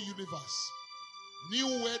the whole universe knew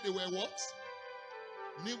where they were what?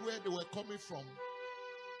 Knew where they were coming from.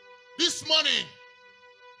 This morning,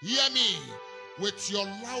 hear me with your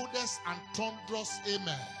loudest and thunderous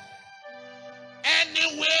amen.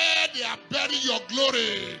 Anywhere they are burying your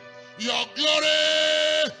glory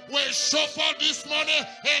will show forth this morning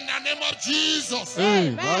in the name of Jesus.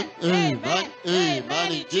 Amen, amen,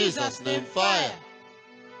 amen. In Jesus' name, fire.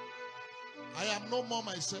 I am no more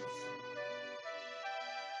myself.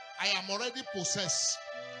 I am already possessed.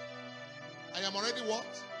 I am already what?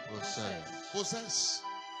 Possessed. Possessed.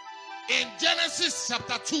 In Genesis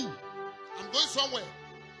chapter 2, I'm going somewhere.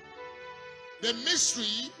 The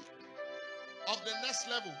mystery of the next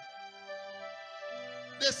level.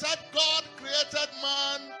 They said God created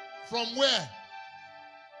man from where?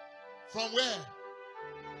 From where?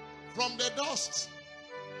 From the dust.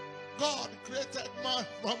 God created man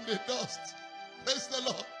from the dust. Praise the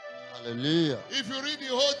Lord. Hallelujah. If you read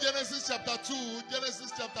the whole Genesis chapter 2,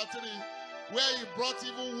 Genesis chapter 3, where he brought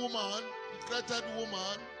even woman, he created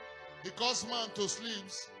woman, he caused man to sleep,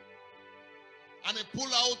 and he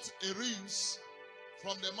pulled out a ribs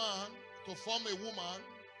from the man to form a woman.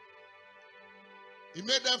 He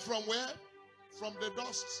made them from where? From the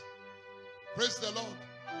dust. Praise the Lord.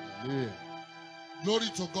 Hallelujah. Glory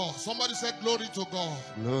to God. Somebody said glory to God.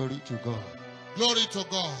 Glory to God. Glory to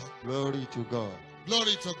God. Glory to God.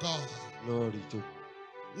 Glory to God. Glory to God.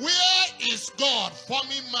 Where is God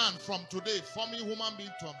forming man from today? Forming human being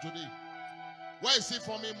from today? Where is he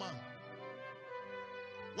forming man?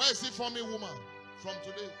 Where is he forming woman from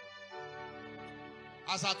today?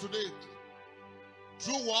 As of today.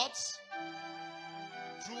 Through what?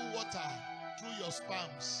 Through water. Through your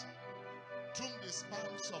sperms. Through the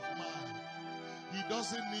sperms of man. He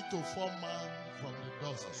doesn't need to form man from the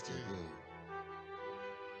dust again.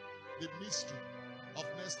 The mystery of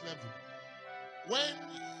next level. When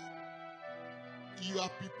you are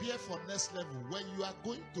prepared for next level, when you are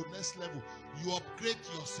going to next level, you upgrade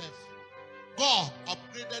yourself. God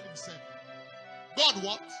upgraded himself. God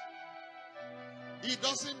what? He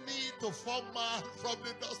doesn't need to form man from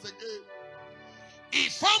the dust again. He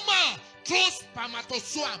formed man through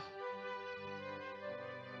spermatozoa.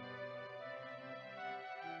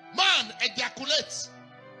 Man ejaculates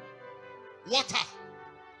water.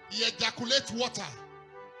 He ejaculates water.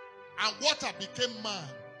 And water became man.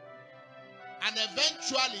 And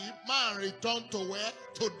eventually, man returned to where?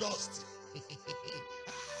 To dust.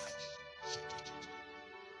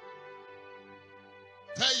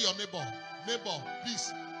 Tell your neighbor,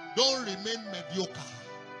 please, don't remain mediocre.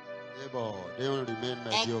 Neighbor, don't remain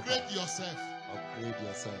mediocre. Upgrade yourself. Upgrade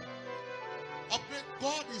yourself. Upgrade.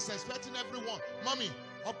 God is expecting everyone. Mommy,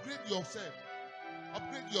 upgrade yourself.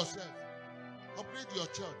 Upgrade yourself. Upgrade your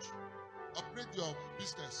church. Upgrade your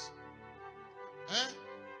business.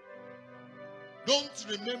 Don't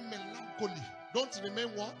remain melancholy. Don't remain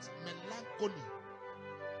what? Melancholy.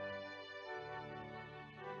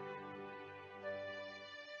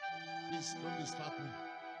 Please don't disturb me.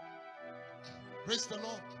 Praise the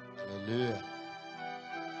Lord. Hallelujah.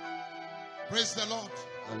 Praise the Lord.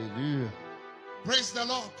 Hallelujah. Praise the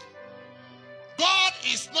Lord. God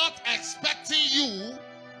is not expecting you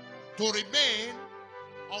to remain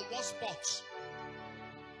on one spot.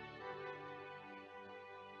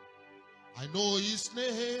 I know his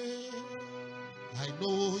name. I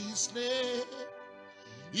know his name.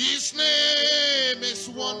 His name is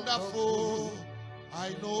wonderful.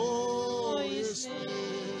 I know his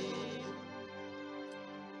name.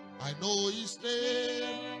 I know his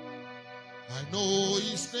name. I know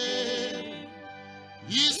his name.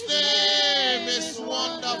 His name is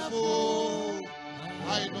wonderful.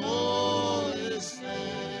 I know his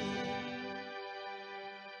name.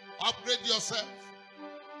 Upgrade yourself.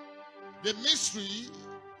 The mystery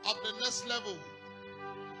of the next level.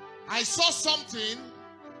 I saw something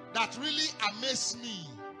that really amazed me.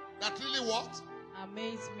 That really what?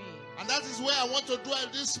 Amazed me. And that is where I want to dwell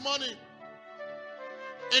this morning.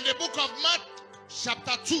 In the book of Mark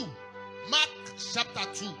chapter 2. Mark chapter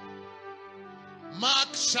 2. Mark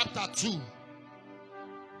chapter 2.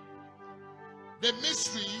 The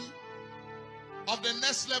mystery of the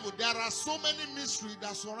next level. There are so many mysteries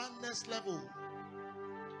that surround next level.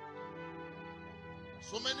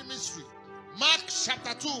 So many mysteries. Mark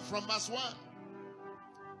chapter 2 from verse 1.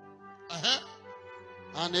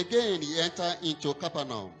 And again he entered into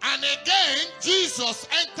Capernaum. And again Jesus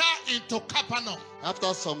entered into Capernaum.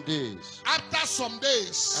 After some days. After some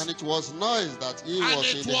days. And it was noise that he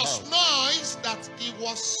was in the house. And it was noise that he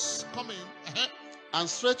was coming. And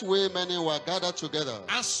straightway many were gathered together.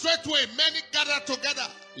 And straightway many gathered together.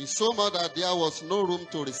 In so much that there was no room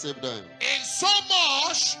to receive them. In so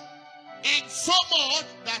much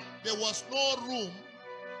that there was no room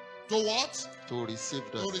to what? To receive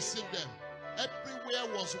them. To receive them.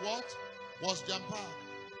 Everywhere was what? Was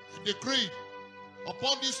jam-packed. Decreed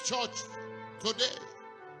upon this church today.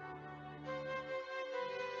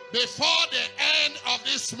 Before the end of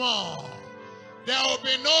this month, there will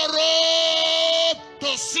be no room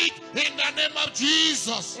to sit in the name of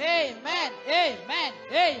Jesus. Amen. Amen.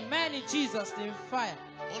 Amen. In Jesus' name, fire.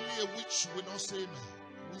 Only a witch will not say amen.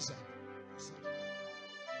 Wizard.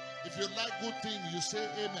 If you like good things, you say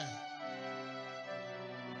amen.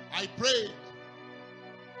 I pray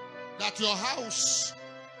that your house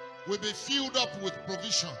will be filled up with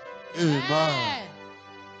provision. Amen.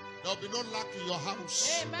 There will be no lack in your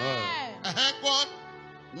house. Amen. Go on.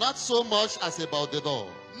 Not so much as about the door.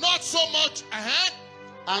 Not so much.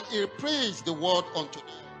 And he preached the word unto them.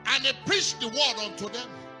 And he preached the word unto them.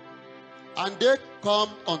 And they come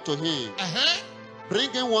unto him,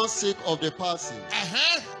 bringing one sick of the palsy,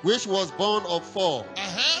 which was born of 4.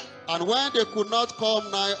 And when they could not come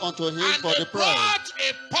nigh unto him and for the prayer, brought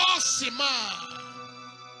a palsy man.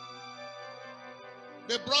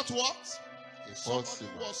 They brought what? a palsy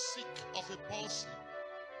Somebody man. was sick of a palsy.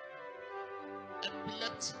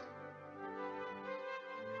 Epilepsy.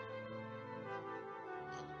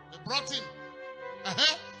 They brought him.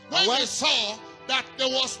 When they saw that there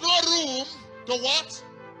was no room to what?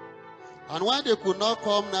 And when they could not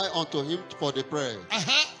come nigh unto him for the prayer,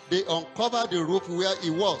 they uncovered the roof where he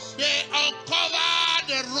was. They uncovered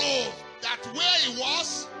the roof that where he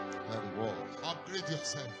was. Where he was. Upgrade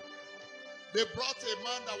yourself. They brought a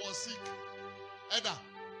man that was sick. Edda.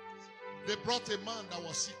 They brought a man that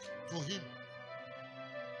was sick to him.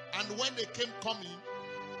 And when they came coming,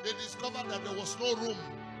 they discovered that there was no room.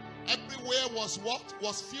 Everywhere was what?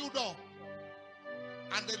 Was filled up.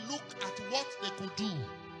 And they looked at what they could do.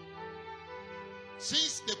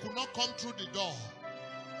 Since they could not come through the door,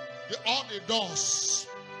 all the doors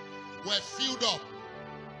were filled up.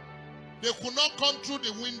 They could not come through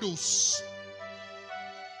the windows.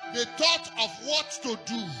 They thought of what to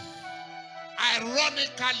do.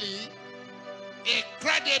 Ironically,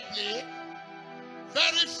 incredibly,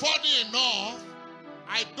 very funny enough,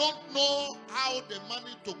 I don't know how they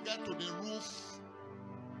managed to get to the roof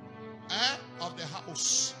of the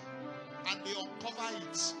house. And they uncover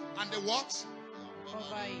it. And they what?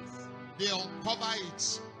 Cover it. They uncover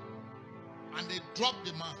it. And they drop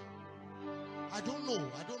the man. I don't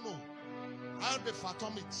know. How they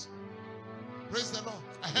fathom it. Praise the Lord.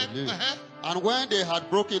 And when they had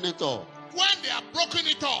broken it up,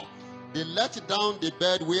 they let down the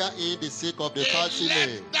bed wherein the sick of the palsy lay.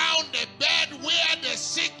 They let down the bed where the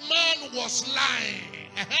sick man was lying.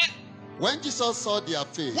 When Jesus saw their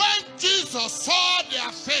faith,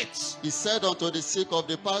 he said unto the sick of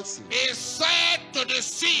the palsy,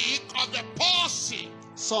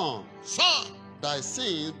 Son, thy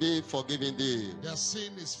sins be forgiven thee. Their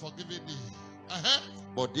sin is forgiven thee.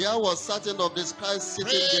 But there was certain of the scribes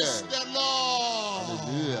sitting Praise there. the Lord.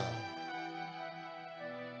 Hallelujah.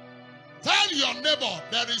 Tell your neighbor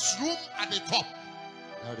there is room at the top.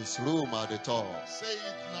 There is room at the top. Say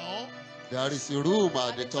it now. There is room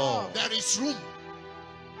at the top. There is room.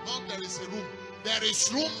 Not there is a room. There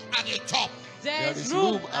is room at the top. There is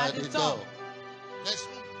room at the top. There's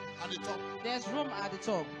room at the top. There's room at the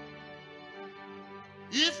top.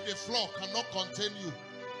 If the floor cannot contain you,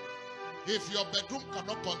 if your bedroom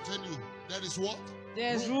cannot contain you, there is what?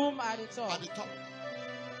 There's room at the top. At the top.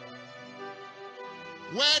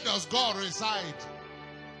 Where does God reside?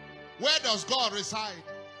 Where does God reside?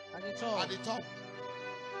 At the top. At the top.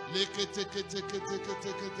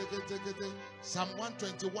 Psalm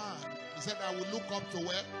 121. He said, I will look up to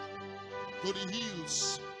where? To the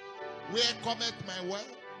hills. Where cometh my what?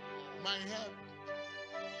 My help.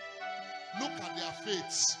 Look at their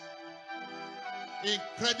faiths.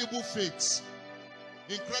 Incredible faiths.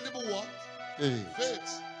 Incredible what?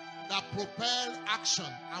 Faith that propel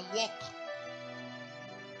action and walk.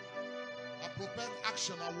 That propel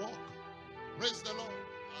action and walk. Praise the Lord.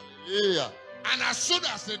 Hallelujah. And as soon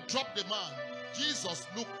as they dropped the man, Jesus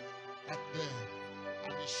looked at them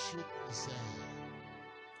and he shook his head.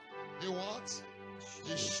 He what?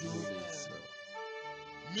 He shook his head.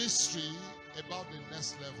 Mystery about the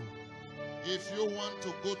next level. If you want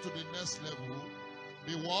to go to the next level,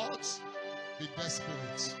 be what? Be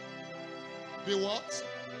desperate. Be what?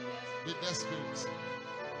 Be desperate.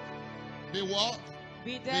 Be what?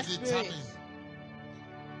 Be desperate. Be determined.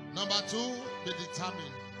 Number 2, be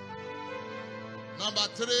determined. Number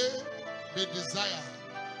 3, be desire.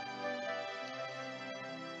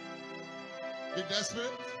 Be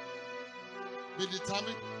desperate. Be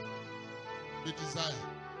determined. Be desire.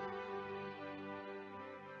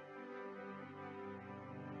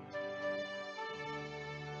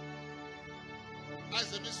 That's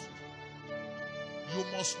the mystery. You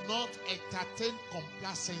must not entertain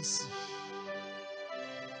complacency.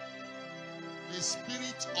 The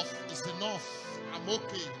spirit of is enough. I'm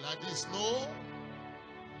okay like this. No.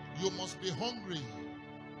 You must be hungry.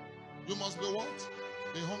 You must be what?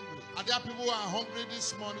 Be hungry. Are there people who are hungry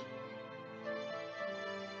this morning?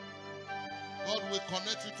 God will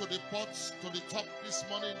connect you to the pots, to the top this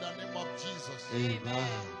morning in the name of Jesus. Amen.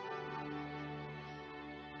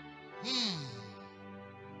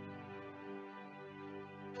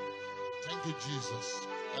 Thank you, Jesus.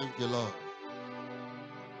 Thank you, Lord.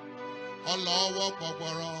 Allah,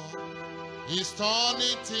 He's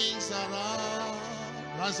turning things around.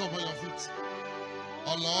 Rise up on your feet.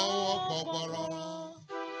 Allah,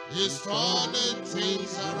 He's turning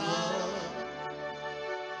things around.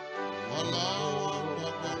 Allah,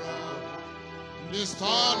 He's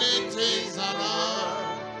turning things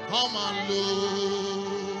around. Come and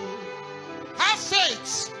look. Have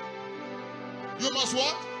faith. You must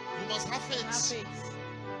what? You must have faith. Have faith.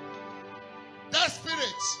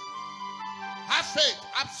 Desperate. Have faith.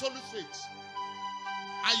 Absolute faith.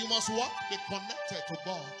 And you must what? Be connected to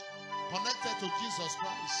God. Connected to Jesus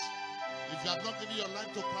Christ. If you have not given your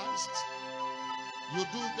life to Christ, you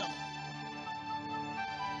do that.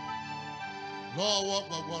 Lord,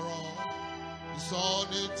 it's all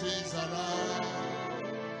the things around.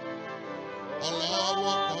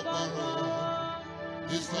 Allah,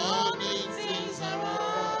 it's all the things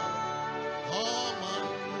around. Come on.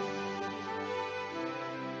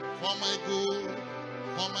 For my good,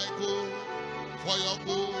 for my good, for your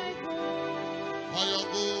good, for your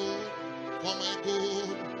good, for my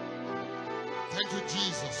good. Thank you,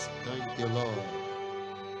 Jesus. Thank you, Lord.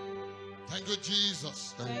 Thank you,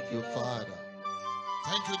 Jesus. Thank you, Father.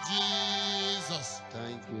 Thank you, Jesus.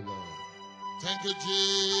 Thank you, Lord. Thank you,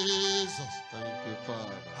 Jesus. Thank you,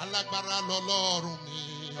 Father. Alágbára lọ́lọ́run mi.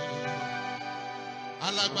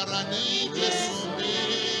 Alágbára ní Jésù mi.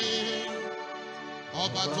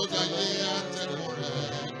 Ọba tó jayé àtẹ̀kùn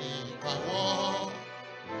rẹ̀ ní ìpàwọ́.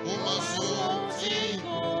 Ó máa sọ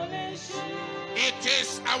It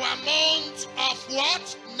is our month of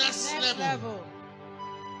what? Next level.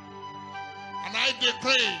 And I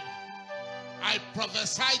decree, I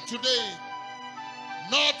prophesy today,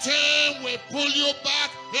 nothing will pull you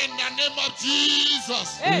back in the name of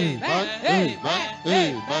Jesus. Amen. Amen.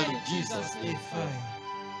 Amen. In Jesus' name.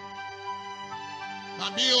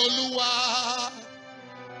 Mami Oluwa,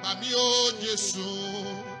 Mami O Jesu,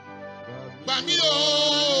 Mami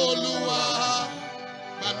Oluwa,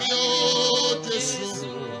 Mami O Jesu,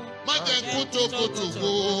 Majen kuto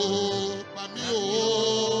Mami O.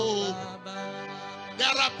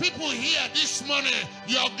 There are people here this morning,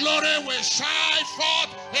 your glory will shine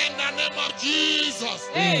forth in the name of Jesus.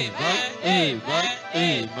 Amen. Amen.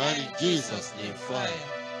 Amen. In Jesus' name.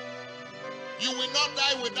 You will not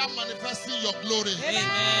die without manifesting your glory.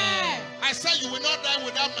 Amen. I said you will not die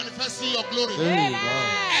without manifesting your glory. Amen.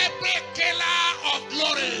 Every killer of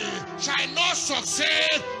glory shall not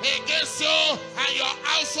succeed against you and your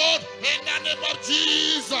household in the name of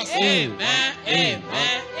Jesus. Amen. Amen.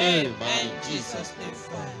 Amen. In Jesus' name.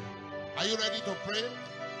 Are you ready to pray?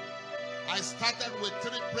 I started with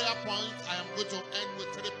 3 prayer points. I am going to end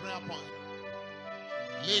with 3 prayer points.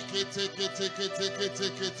 Begin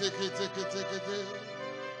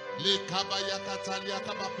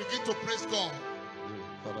to praise God.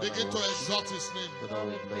 Begin to exalt His name.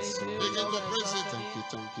 Begin to praise Him.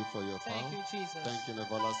 Thank you for your power. Thank you, Jesus. Thank you,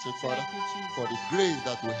 everlasting Father, Thank you, Jesus. for the grace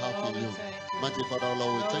that we have Lord, in we you. thank you. Mighty Father,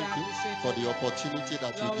 Lord, we Lord, thank we you appreciate for you. the opportunity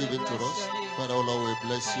that Lord, you give we it to bless us. your name. Father, Lord, we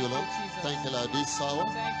bless you, Lord. Jesus. Thank you, Lord, this hour.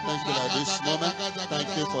 Thank you, Thank you, Lord, this moment.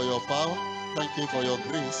 Thank you for your power. Thank you for your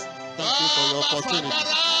grace. Thank you for your opportunity.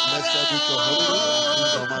 Blessed be your holy name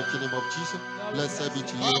in the mighty name of Jesus. Blessed be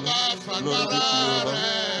to you, Lord. Glory be to you, Lord,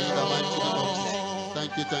 in the mighty name of Jesus.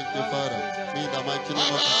 Thank you, Father, in the mighty name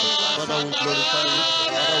of Jesus. Father, we glorify you.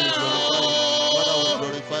 Father, we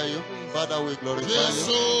glorify you. Father, we glorify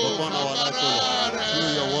you upon our life, O Lord.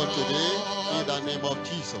 Through your word today, in the name of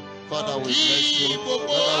Jesus. Father, we bless you.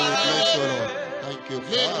 Father, we bless you, Lord. Thank you,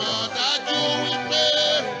 Father.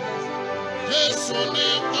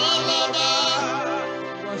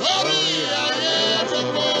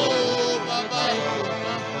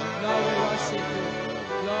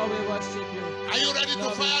 Lord, we worship you. Are you ready to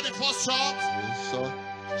fire the first shot? Yes, sir.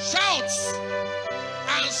 Shout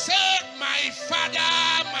and say, my Father,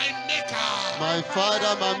 my Maker. My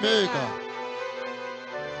Father, my Maker.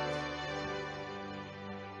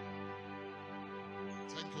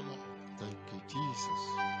 Thank you, Lord. Thank you, Jesus.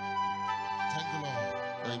 Thank you, Lord.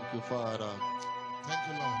 Thank you, Father. Thank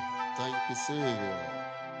you, Lord. Thank you, Savior.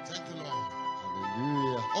 Thank you, Lord.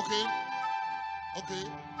 Hallelujah. Okay. Okay.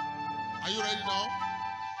 Are you ready now?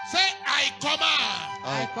 Say, I command.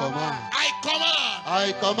 I command. I command.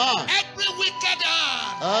 I command. Every wicked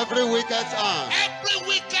hand. Every wicked hand. Every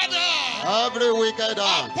wicked hand. Every wicked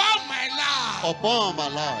hand. Upon my life. Upon my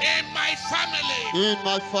life. In my family. In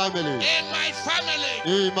my family. In my family.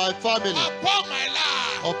 In my family. Upon my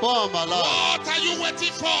life. Upon my life. What are you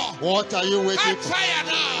waiting for? What are you waiting Catch for? fire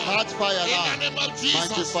now. Catch fire In now. the name of Mighty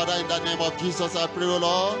Jesus. Father, in the name of Jesus, I pray, O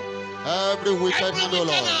Lord. Every wicked hand, O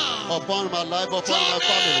Lord, upon my life, upon my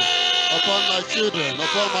family, upon my children,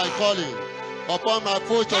 upon my calling, upon my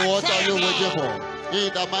future, what are you waiting for? In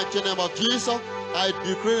the mighty name of Jesus, I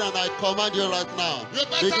decree and I command you right now.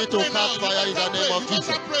 Begin to catch fire in the name of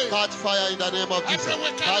Jesus. Catch fire in the name of Jesus.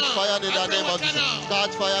 Catch fire in the name of Jesus.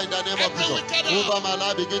 Catch fire in the name of Jesus. Over my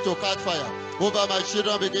life, begin to catch fire. Over my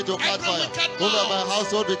children, begin to catch fire. Over my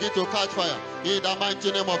household, begin to catch fire. In the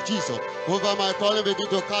mighty name of Jesus. Over my calling, begin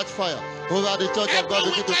to catch fire. Over the church of God,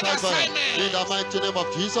 begin to catch fire. In the mighty name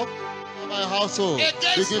of Jesus. My household,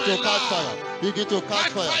 begin to catch fire. Begin to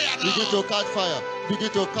catch fire. Begin to catch fire.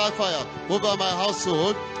 Begin to catch fire. Over my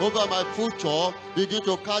household, over my future, begin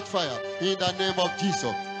to catch fire. In the name of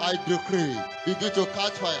Jesus, I decree. Begin to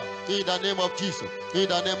catch fire. In the name of Jesus. In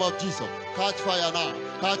the name of Jesus. Catch fire now.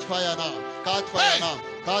 Catch fire now. Catch fire now.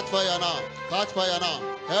 Catch fire now. Catch fire now.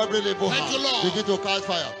 Every labor hand, begin to catch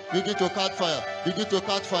fire. Begin to catch fire. Begin to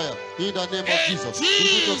catch fire. In the name of Jesus.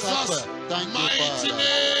 Begin to catch fire. Thank you, Father.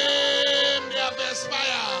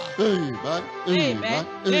 Amen. Amen.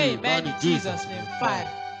 Amen. In Jesus' name. Fire.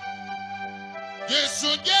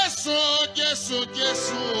 Jesus, Jesus, Jesus, Jesus,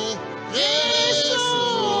 Jesus.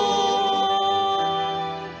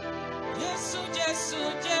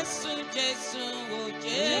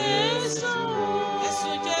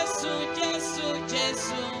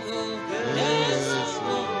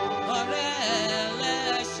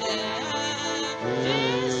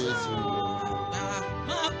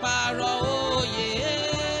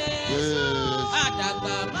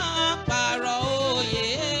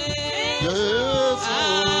 Yeah.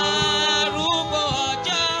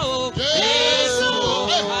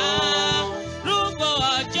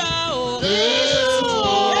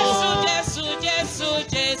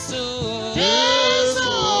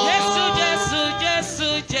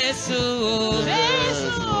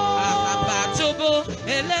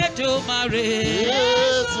 Elédùmarè.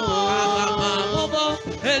 Àgbàmọ̀mọ́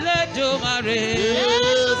Elédùmarè.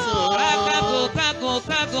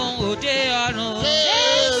 Kákùn òde ọ̀run.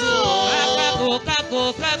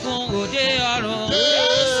 Kákùn òde ọ̀run.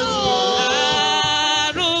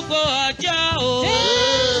 Arúgbó ọjọ́ o.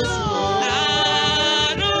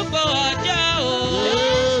 Arúgbó ọjọ́ o.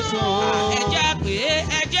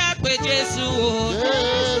 Ẹja pé Jésù o.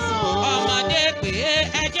 Ọmọdé pé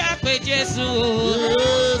ẹja pé Jésù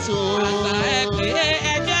o. Àgbà pé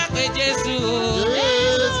ẹja pé Jésù o.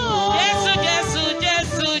 Jésù o.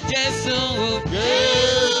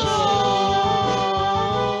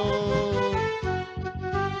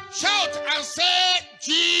 Shout and say,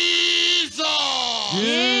 Jesus.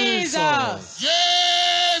 Jesus.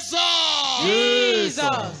 Jesus.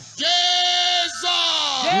 Jesus.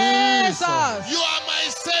 Jesus. You are my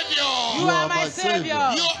Savior. You are my Savior.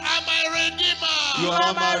 You are my Redeemer. You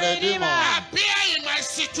are my Redeemer. Appear in my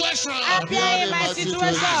situation. Appear in my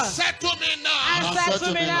situation. Settle me now.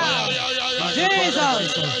 Settle me now.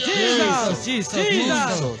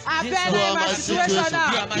 Jesus. Appear in my situation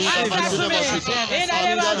now. Settle me. In the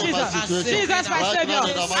name of Jesus. Jesus, my Savior.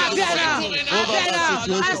 Appear now.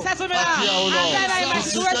 Settle me now. Appear in my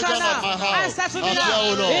situation now. Settle me now.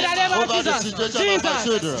 In the name of Jesus. Jesus,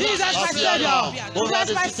 my Savior. Jesus,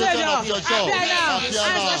 my Savior. Appear now.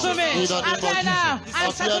 Settle me. Appear now.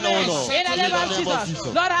 Settle me. In the name of Jesus.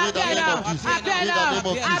 Lord, appear now. Appear now.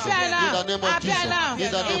 Appear now. Appear now. In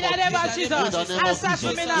the name of Jesus.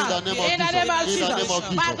 Settle me now. In the name of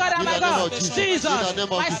Jesus. My God and my God. Jesus,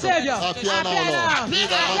 my Savior. Appear now. Appear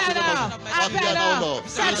now. Appear now.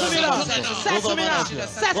 Settle me now. Settle me now.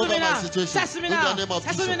 Settle me now. Settle me now.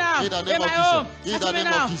 Settle me now. In my home. Settle me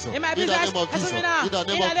now. In my business. Settle me now. In the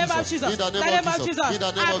name of Jesus. In the name of Jesus.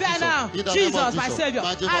 Appear now. Jesus, my Savior.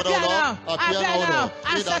 Appear now. Appear now.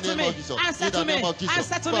 And settle me. And settle me. And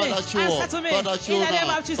settle me. And settle me. In the name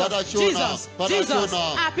of Jesus. Jesus. Jesus.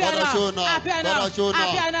 Appear now. Appear now.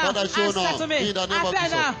 Appear now. And settle me. Appear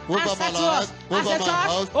now. And settle us. And settle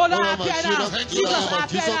us. Oh Lord, appear now. Jesus,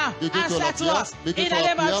 appear now. And settle us. In the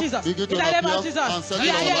name of Jesus. In the name of Jesus. We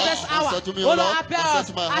are here this hour. Oh Lord, appear us.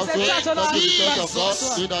 And settle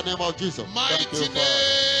us. In the name of Jesus. Mighty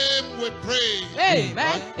name we pray.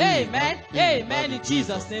 Amen. Amen. Amen. In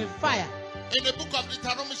Jesus' name. Fire. In the book of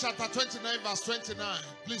Deuteronomy chapter 29 verse 29,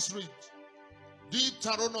 please read.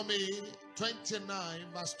 Deuteronomy 29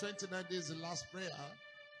 verse 29, this is the last prayer.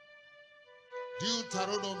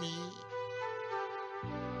 Deuteronomy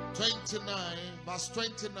 29 verse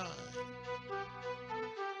 29.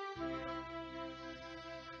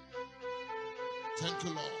 Thank you,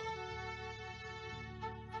 Lord.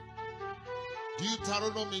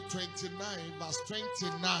 Deuteronomy 29 verse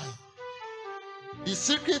 29. The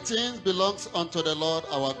secret things belongs unto the Lord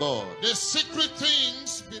our God. The secret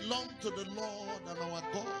things belong to the Lord and our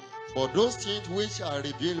God. But those things which are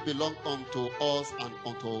revealed belong unto us and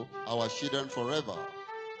unto our children forever.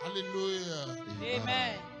 Hallelujah.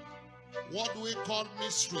 Amen. What we call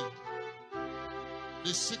mystery,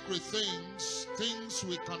 the secret things, things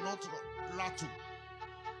we cannot rattle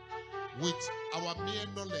with our mere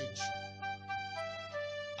knowledge.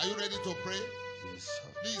 Are you ready to pray? Yes, sir.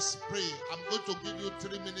 Please pray. I'm going to give you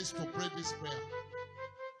 3 minutes to pray this prayer.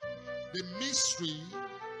 The mystery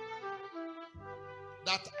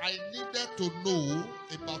that I needed to know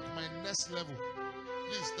about my next level,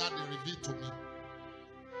 please, Daddy, reveal to me.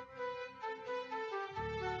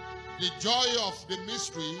 The joy of the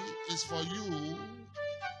mystery is for you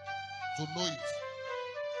to know it.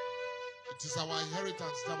 It is our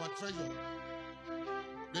inheritance, it's our treasure.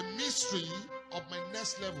 The mystery of my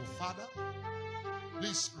next level, Father,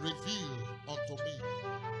 please reveal unto me.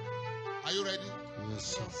 Are you ready? Yes,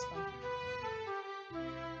 sir.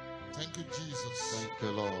 Thank you, Jesus. Thank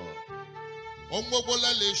you, Lord.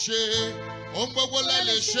 Ombobola leshe, ombobola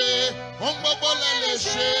leshe, ombobola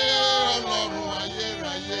leshe, Ọlọ́run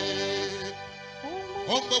ayérayé.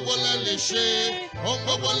 Ombobola leshe,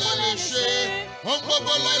 ombobola leshe,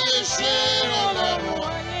 ombobola leshe, Ọlọ́run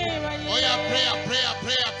ayérayé. Oh yeah, prayer.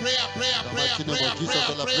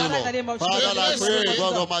 Father, I pray,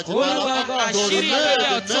 God Almighty, the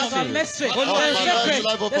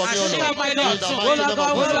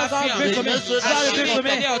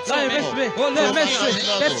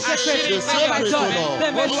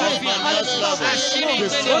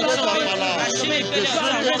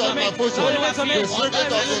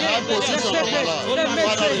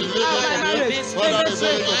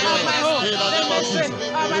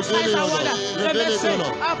mystery of my life upon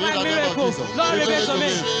me, of my miracle. Lord, reveal to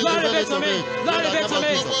me. Lord, reveal to me. Lord, reveal to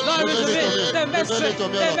me. Lord, reveal to me. The mystery of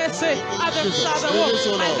the womb.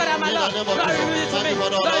 My God and my Lord. Lord, reveal it to me.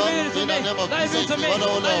 Lord, reveal it to me. Lord, reveal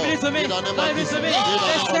it to me. Lord, reveal it to me. Lord, reveal it to me.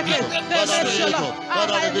 The secret, the mystery of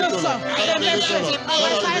my new song. The mystery of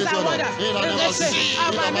my signs and wonders. The mystery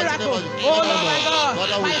of my miracle. Oh Lord, my God,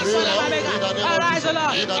 my son and my maker. Arise, O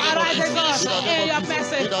Lord. Arise, O God, in your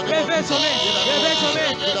mercy. Reveal to me. Reveal to me.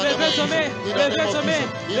 Reveal to me. Reveal to me.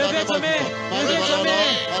 Reveal to me. Reveal to me.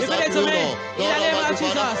 Reveal to me. In the name of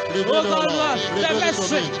Jesus. Oh God, Lord, the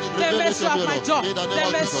mystery of my joy, the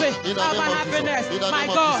mystery of my happiness. My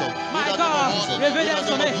God, reveal it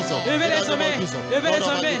to me. Reveal it to me. Reveal it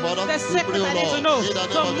to me. The secret I need to know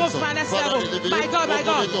to move my next level. My God,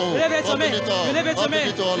 reveal it to me. Reveal it to me.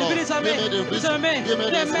 Reveal it to me. Reveal it to me.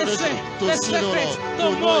 The mystery, the secret to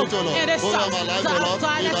move in this house to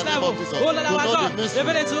our next level. Oh Lord, our God,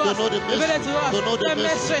 reveal it to us. Reveal it to us. The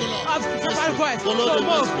mystery of spiritual voice to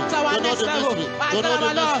move to our next level. My God,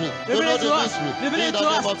 our Lord, reveal it to us. Reveal it to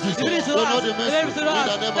us. Reveal it to us. Reveal it to us.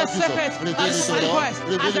 The secret of spiritual voice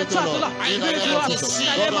as a church, Lord. Reveal it to us. In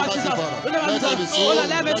the name of Jesus. Oh Lord,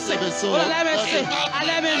 let me see. Oh Lord, let me see. And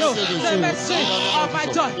let me know the mystery of my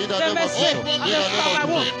joy. The mystery of my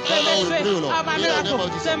womb. The mystery of my miracle.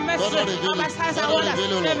 The mystery of my signs and wonders.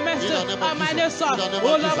 The mystery of my new song.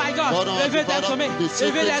 Oh Lord, my God, reveal that to me.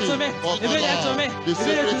 Reveal that to me. Reveal that to me.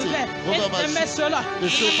 Reveal it to me. The mystery, Lord.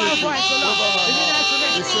 My voice, Lord. Reveal that to me.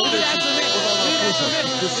 Reveal that to me. Reveal that to me.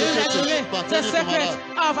 Reveal that to me. The secret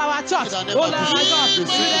of our church. Oh Lord, my God,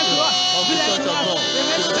 reveal that to us. Reveal that to us. The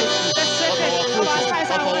mystery. The secret of our signs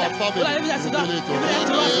and wonders. Oh Lord, reveal that to us. Reveal that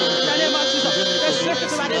to us. In the name of Jesus. The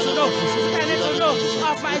secret of I need to know. I need to know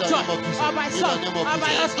of my joy, of my son, of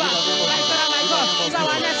my husband. My God, my God, to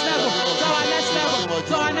our next level. To our next level.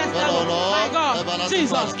 To our next level. My God,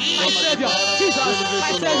 Jesus, my Savior. Jesus,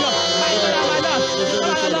 my Savior. My God, my Lord.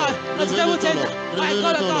 My Lord. Let the devil take them. My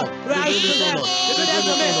God, God, rise to them. Reveal that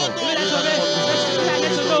to me. Reveal that to me. The secret I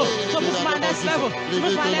need to know. To move my next level. To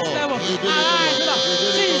move my next level. Arise, Lord.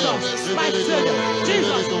 Jesus, my Savior.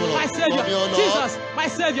 Jesus, my Savior. Jesus, my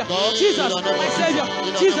Savior. Jesus, my Savior.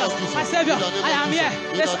 Jesus, my Savior. I am here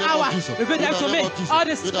this hour. Reveal them to me. All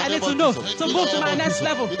this I need to know to move to my next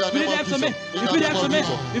level. Reveal them to me. Reveal them to me.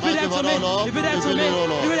 Reveal them to me. Reveal them to me.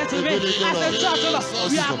 Reveal them to me. As a church, Lord,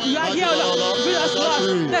 we are here, Lord. Reveal us to us.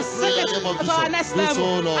 The secret of our next level.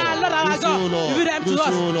 And Lord, our God, reveal them to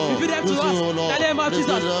us. Reveal them to us. In the name of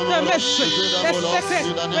Jesus. The mystery, the secret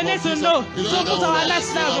we need to know to move to our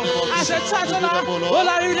next level. As a church, Lord, oh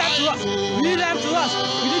Lord, reveal them to us. Reveal them to us.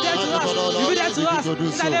 Reveal them to us. Reveal them to us.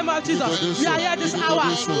 In the name of Jesus. We are here this hour.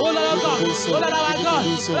 Oh Lord, God. Oh Lord, our God.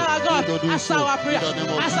 Oh Lord, our God. Answer our prayer.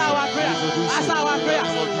 Answer our prayer. Answer our prayer.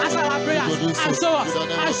 Answer our prayer. And show us.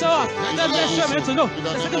 And show us. The mystery we need to know.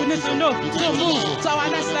 The secret we need to know to move to our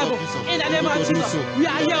next level. In the name of Jesus. We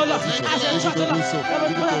are here, Lord. As a church, Lord.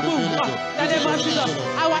 In the name of Jesus.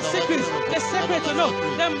 Our secrets. The secret to know.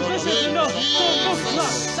 The mystery to know. To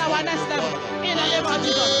move to our next level. In the name of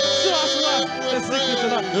Jesus. Show us, Lord. The secret to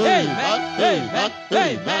know. Amen. Amen.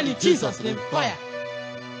 Amen. In Jesus' name. Fire.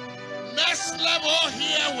 Next level,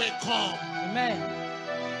 here we come. Amen.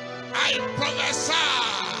 I prophesy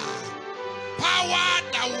power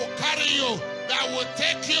that will carry you, that will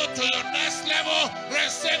take you to your next level.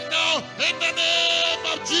 Receive now in the name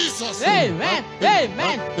of Jesus. Amen.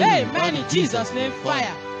 Amen. Amen. In Jesus' name.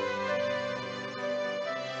 Fire.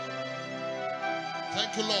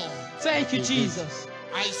 Thank you, Lord. Thank you, Jesus.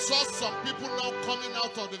 I saw some people now coming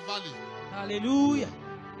out of the valley. Hallelujah.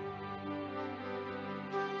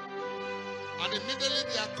 And immediately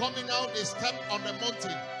they are coming out, they step on the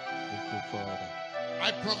mountain.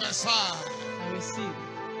 I prophesy I receive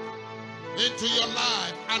into your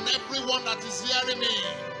life and everyone that is hearing me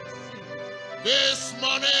this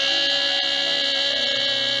morning.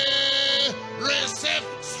 Receive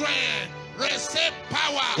strength, receive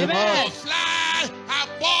power to fly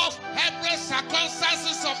above every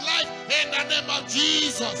circumstances of life in the name of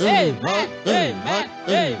Jesus. Amen. Amen.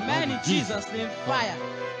 Amen. In Jesus' name. Fire.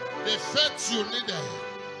 The faith you needed,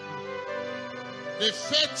 the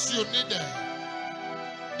faith you needed,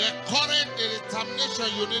 the courage, the determination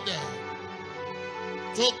you needed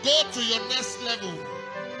to go to your next level.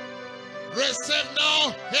 Receive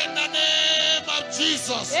now in the name of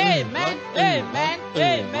Jesus. Amen. Amen.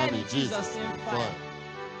 Amen. In Jesus' name. Fire.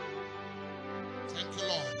 Thank you,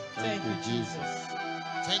 Lord. Thank you, Jesus.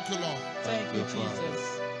 Thank you, Lord. Thank you,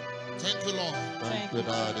 Jesus. Thank you, Lord. Thank you,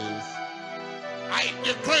 Daddy. I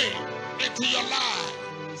decree into your life,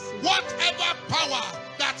 whatever power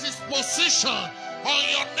that is positioned on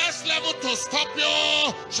your next level to stop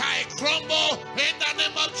you shall crumble in the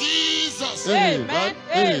name of Jesus. Amen.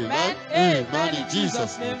 Amen. Amen. In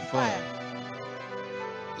Jesus' name, fire.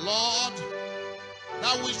 Lord,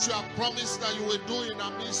 that which you have promised that you will do in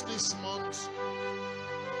our midst this month,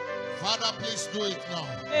 Father, please do it now.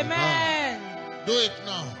 Amen. Do it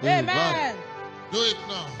now. Amen. Do it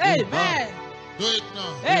now. Amen. Do it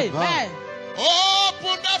now. Amen.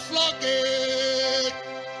 Open the floodgate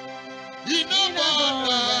in the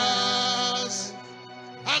borders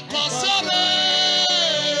and cause your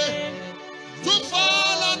rain to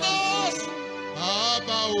fall on us.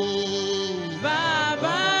 Baba, oh.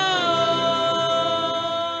 Baba.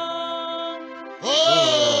 Oh.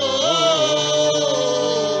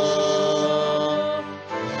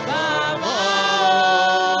 Baba.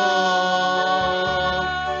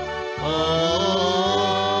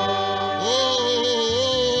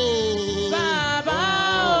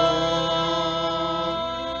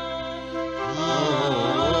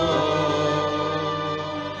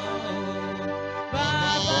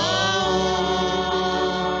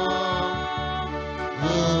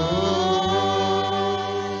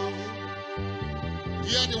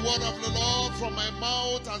 Hear the word of the Lord from my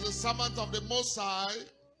mouth as a servant of the Most High,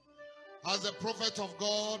 as a prophet of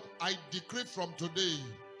God. I decree from today,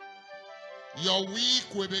 your week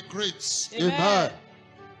will be great. Amen.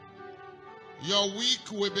 Your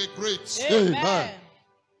week will be great. Amen.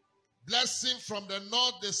 Blessing from the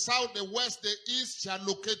north, the south, the west, the east shall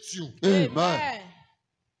locate you. Amen.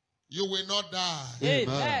 You will not die.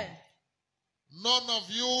 Amen. None of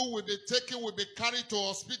you will be taken, will be carried to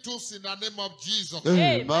hospitals in the name of Jesus.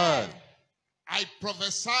 Amen. I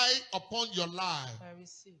prophesy upon your life. I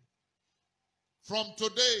receive. From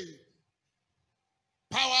today,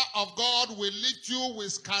 power of God will lift you, will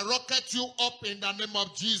skyrocket you up in the name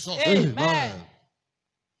of Jesus. Amen.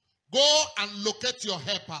 Go and locate your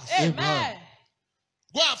helpers. Amen.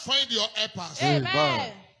 Go and find your helpers.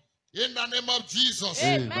 Amen. In the name of Jesus.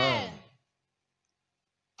 Amen.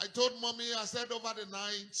 I told mommy, I said over the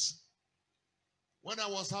night, when I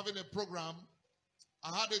was having a program,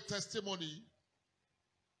 I had a testimony.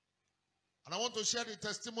 And I want to share the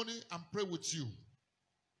testimony and pray with you.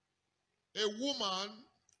 A woman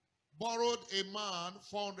borrowed a man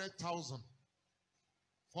 400,000.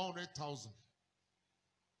 400,000.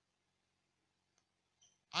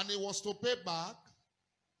 And he was to pay back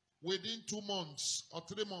within 2 months or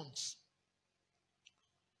 3 months.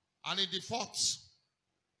 And he defaults.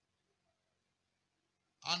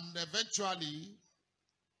 And eventually,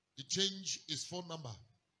 he changed his phone number.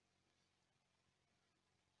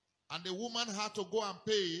 And the woman had to go and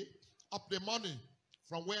pay up the money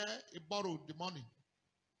from where he borrowed the money.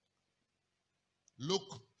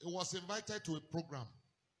 Look, he was invited to a program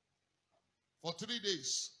for 3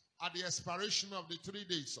 days. At the expiration of the 3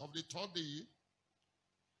 days, of the 3rd day,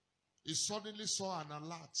 he suddenly saw an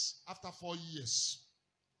alert after 4 years.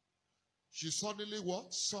 She suddenly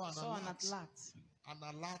what? Saw an alert. An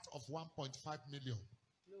alert of 1.5 million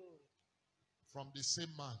from the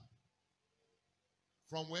same man.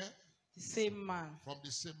 From where? The same man. From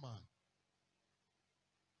the same man.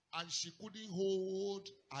 And she couldn't hold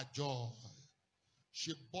her joy.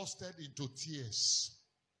 She busted into tears.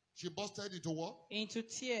 She busted into what? Into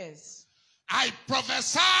tears. I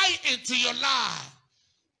prophesy into your life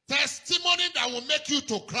testimony that will make you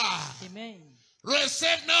to cry. Amen.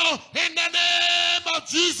 Receive now in the name of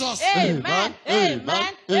Jesus. Amen.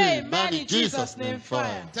 Amen. Amen. In Jesus' name,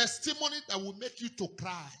 fire. Testimony that will make you to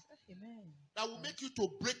cry. Amen. That will make you to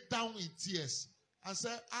break down in tears and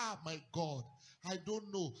say, ah, my God, I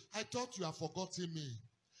don't know. I thought you have forgotten me.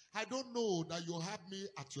 I don't know that you have me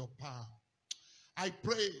at your palm. I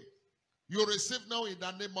pray you receive now in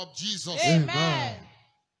the name of Jesus. Amen.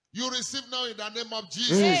 You receive now in the name of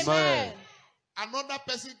Jesus. Amen. Another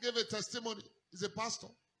person gave a testimony. He's a pastor.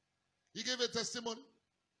 He gave a testimony.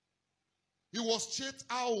 He was chased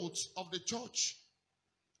out of the church.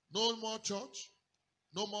 No more church.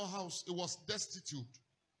 No more house. He was destitute.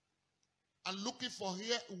 And looking for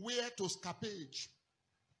where to scapage.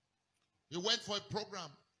 He went for a program.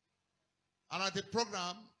 And at the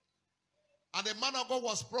program, and the man of God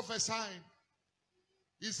was prophesying.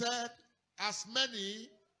 He said, as many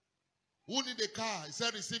who need a car, he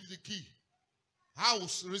said, receive the key.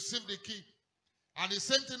 House, receive the key. And the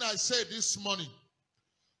same thing I said this morning.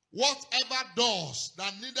 Whatever doors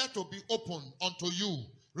that needed to be opened unto you,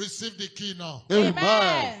 receive the key now.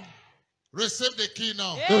 Amen. Receive the key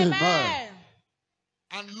now. Amen.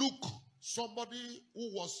 And look, somebody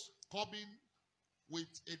who was coming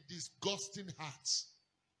with a disgusting heart,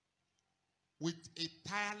 with a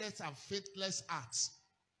tireless and faithless heart,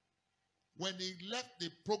 When he left the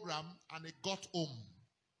program and he got home,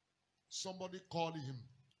 somebody called him,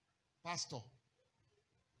 Pastor,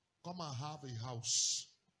 come and have a house.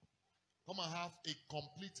 Come and have a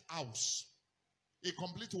complete house. A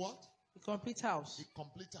complete what? A complete house. A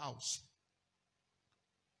complete house.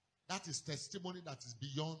 That is testimony that is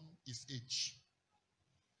beyond his age.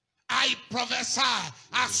 I prophesy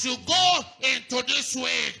as you go into this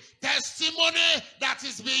week, testimony that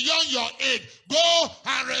is beyond your age, go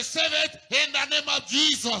and receive it in the name of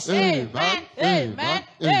Jesus. Amen. Amen.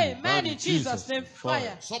 Amen. In Jesus' name,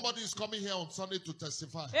 fire. Somebody is coming here on Sunday to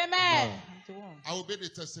testify. Amen. I will be the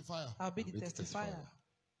testifier. I'll be the testifier.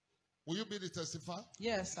 Will you be the testifier?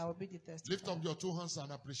 Yes, I will be the testifier. Lift up your two hands and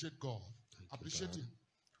appreciate God. Appreciate Him.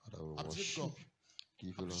 Appreciate God.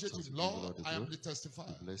 Appreciate Him. Lord, I am the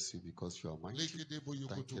testifier. Bless you because you are mighty.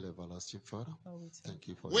 Thank you, everlasting Father. Thank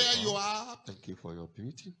you for where you are. Thank you for your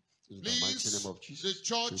beauty. In please, the mighty name of Jesus. The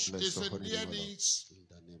church is in dear needs. In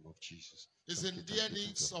the name of Jesus. Is in dear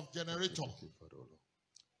needs of generator.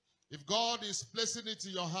 If God is placing it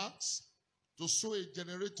in your hearts to sow a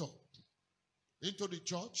generator into the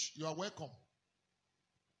church, you are welcome.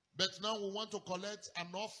 But now we want to collect an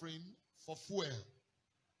offering for fuel.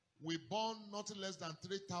 We burn nothing less than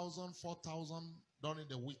 3,000, 4,000 during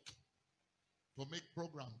the week to make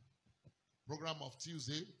program of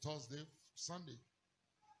Tuesday, Thursday, Sunday.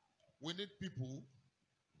 We need people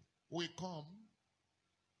who will come.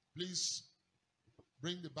 Please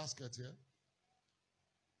bring the basket here.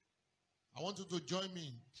 I want you to join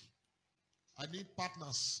me. I need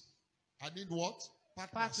partners. I need what?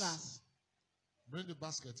 Partners. Bring the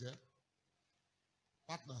basket here.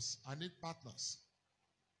 Partners. I need partners.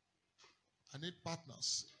 I need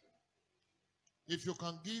partners. If you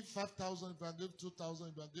can give 5,000, if you can give 2,000,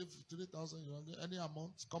 if you can give 3,000, if you can give any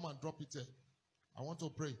amount, come and drop it here. I want to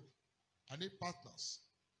pray. I need partners.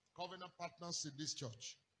 Covenant partners in this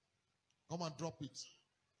church. Come and drop it.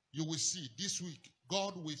 You will see this week,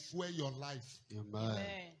 God will fuel your life. Amen.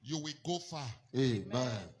 You will go far.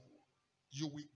 Amen. You will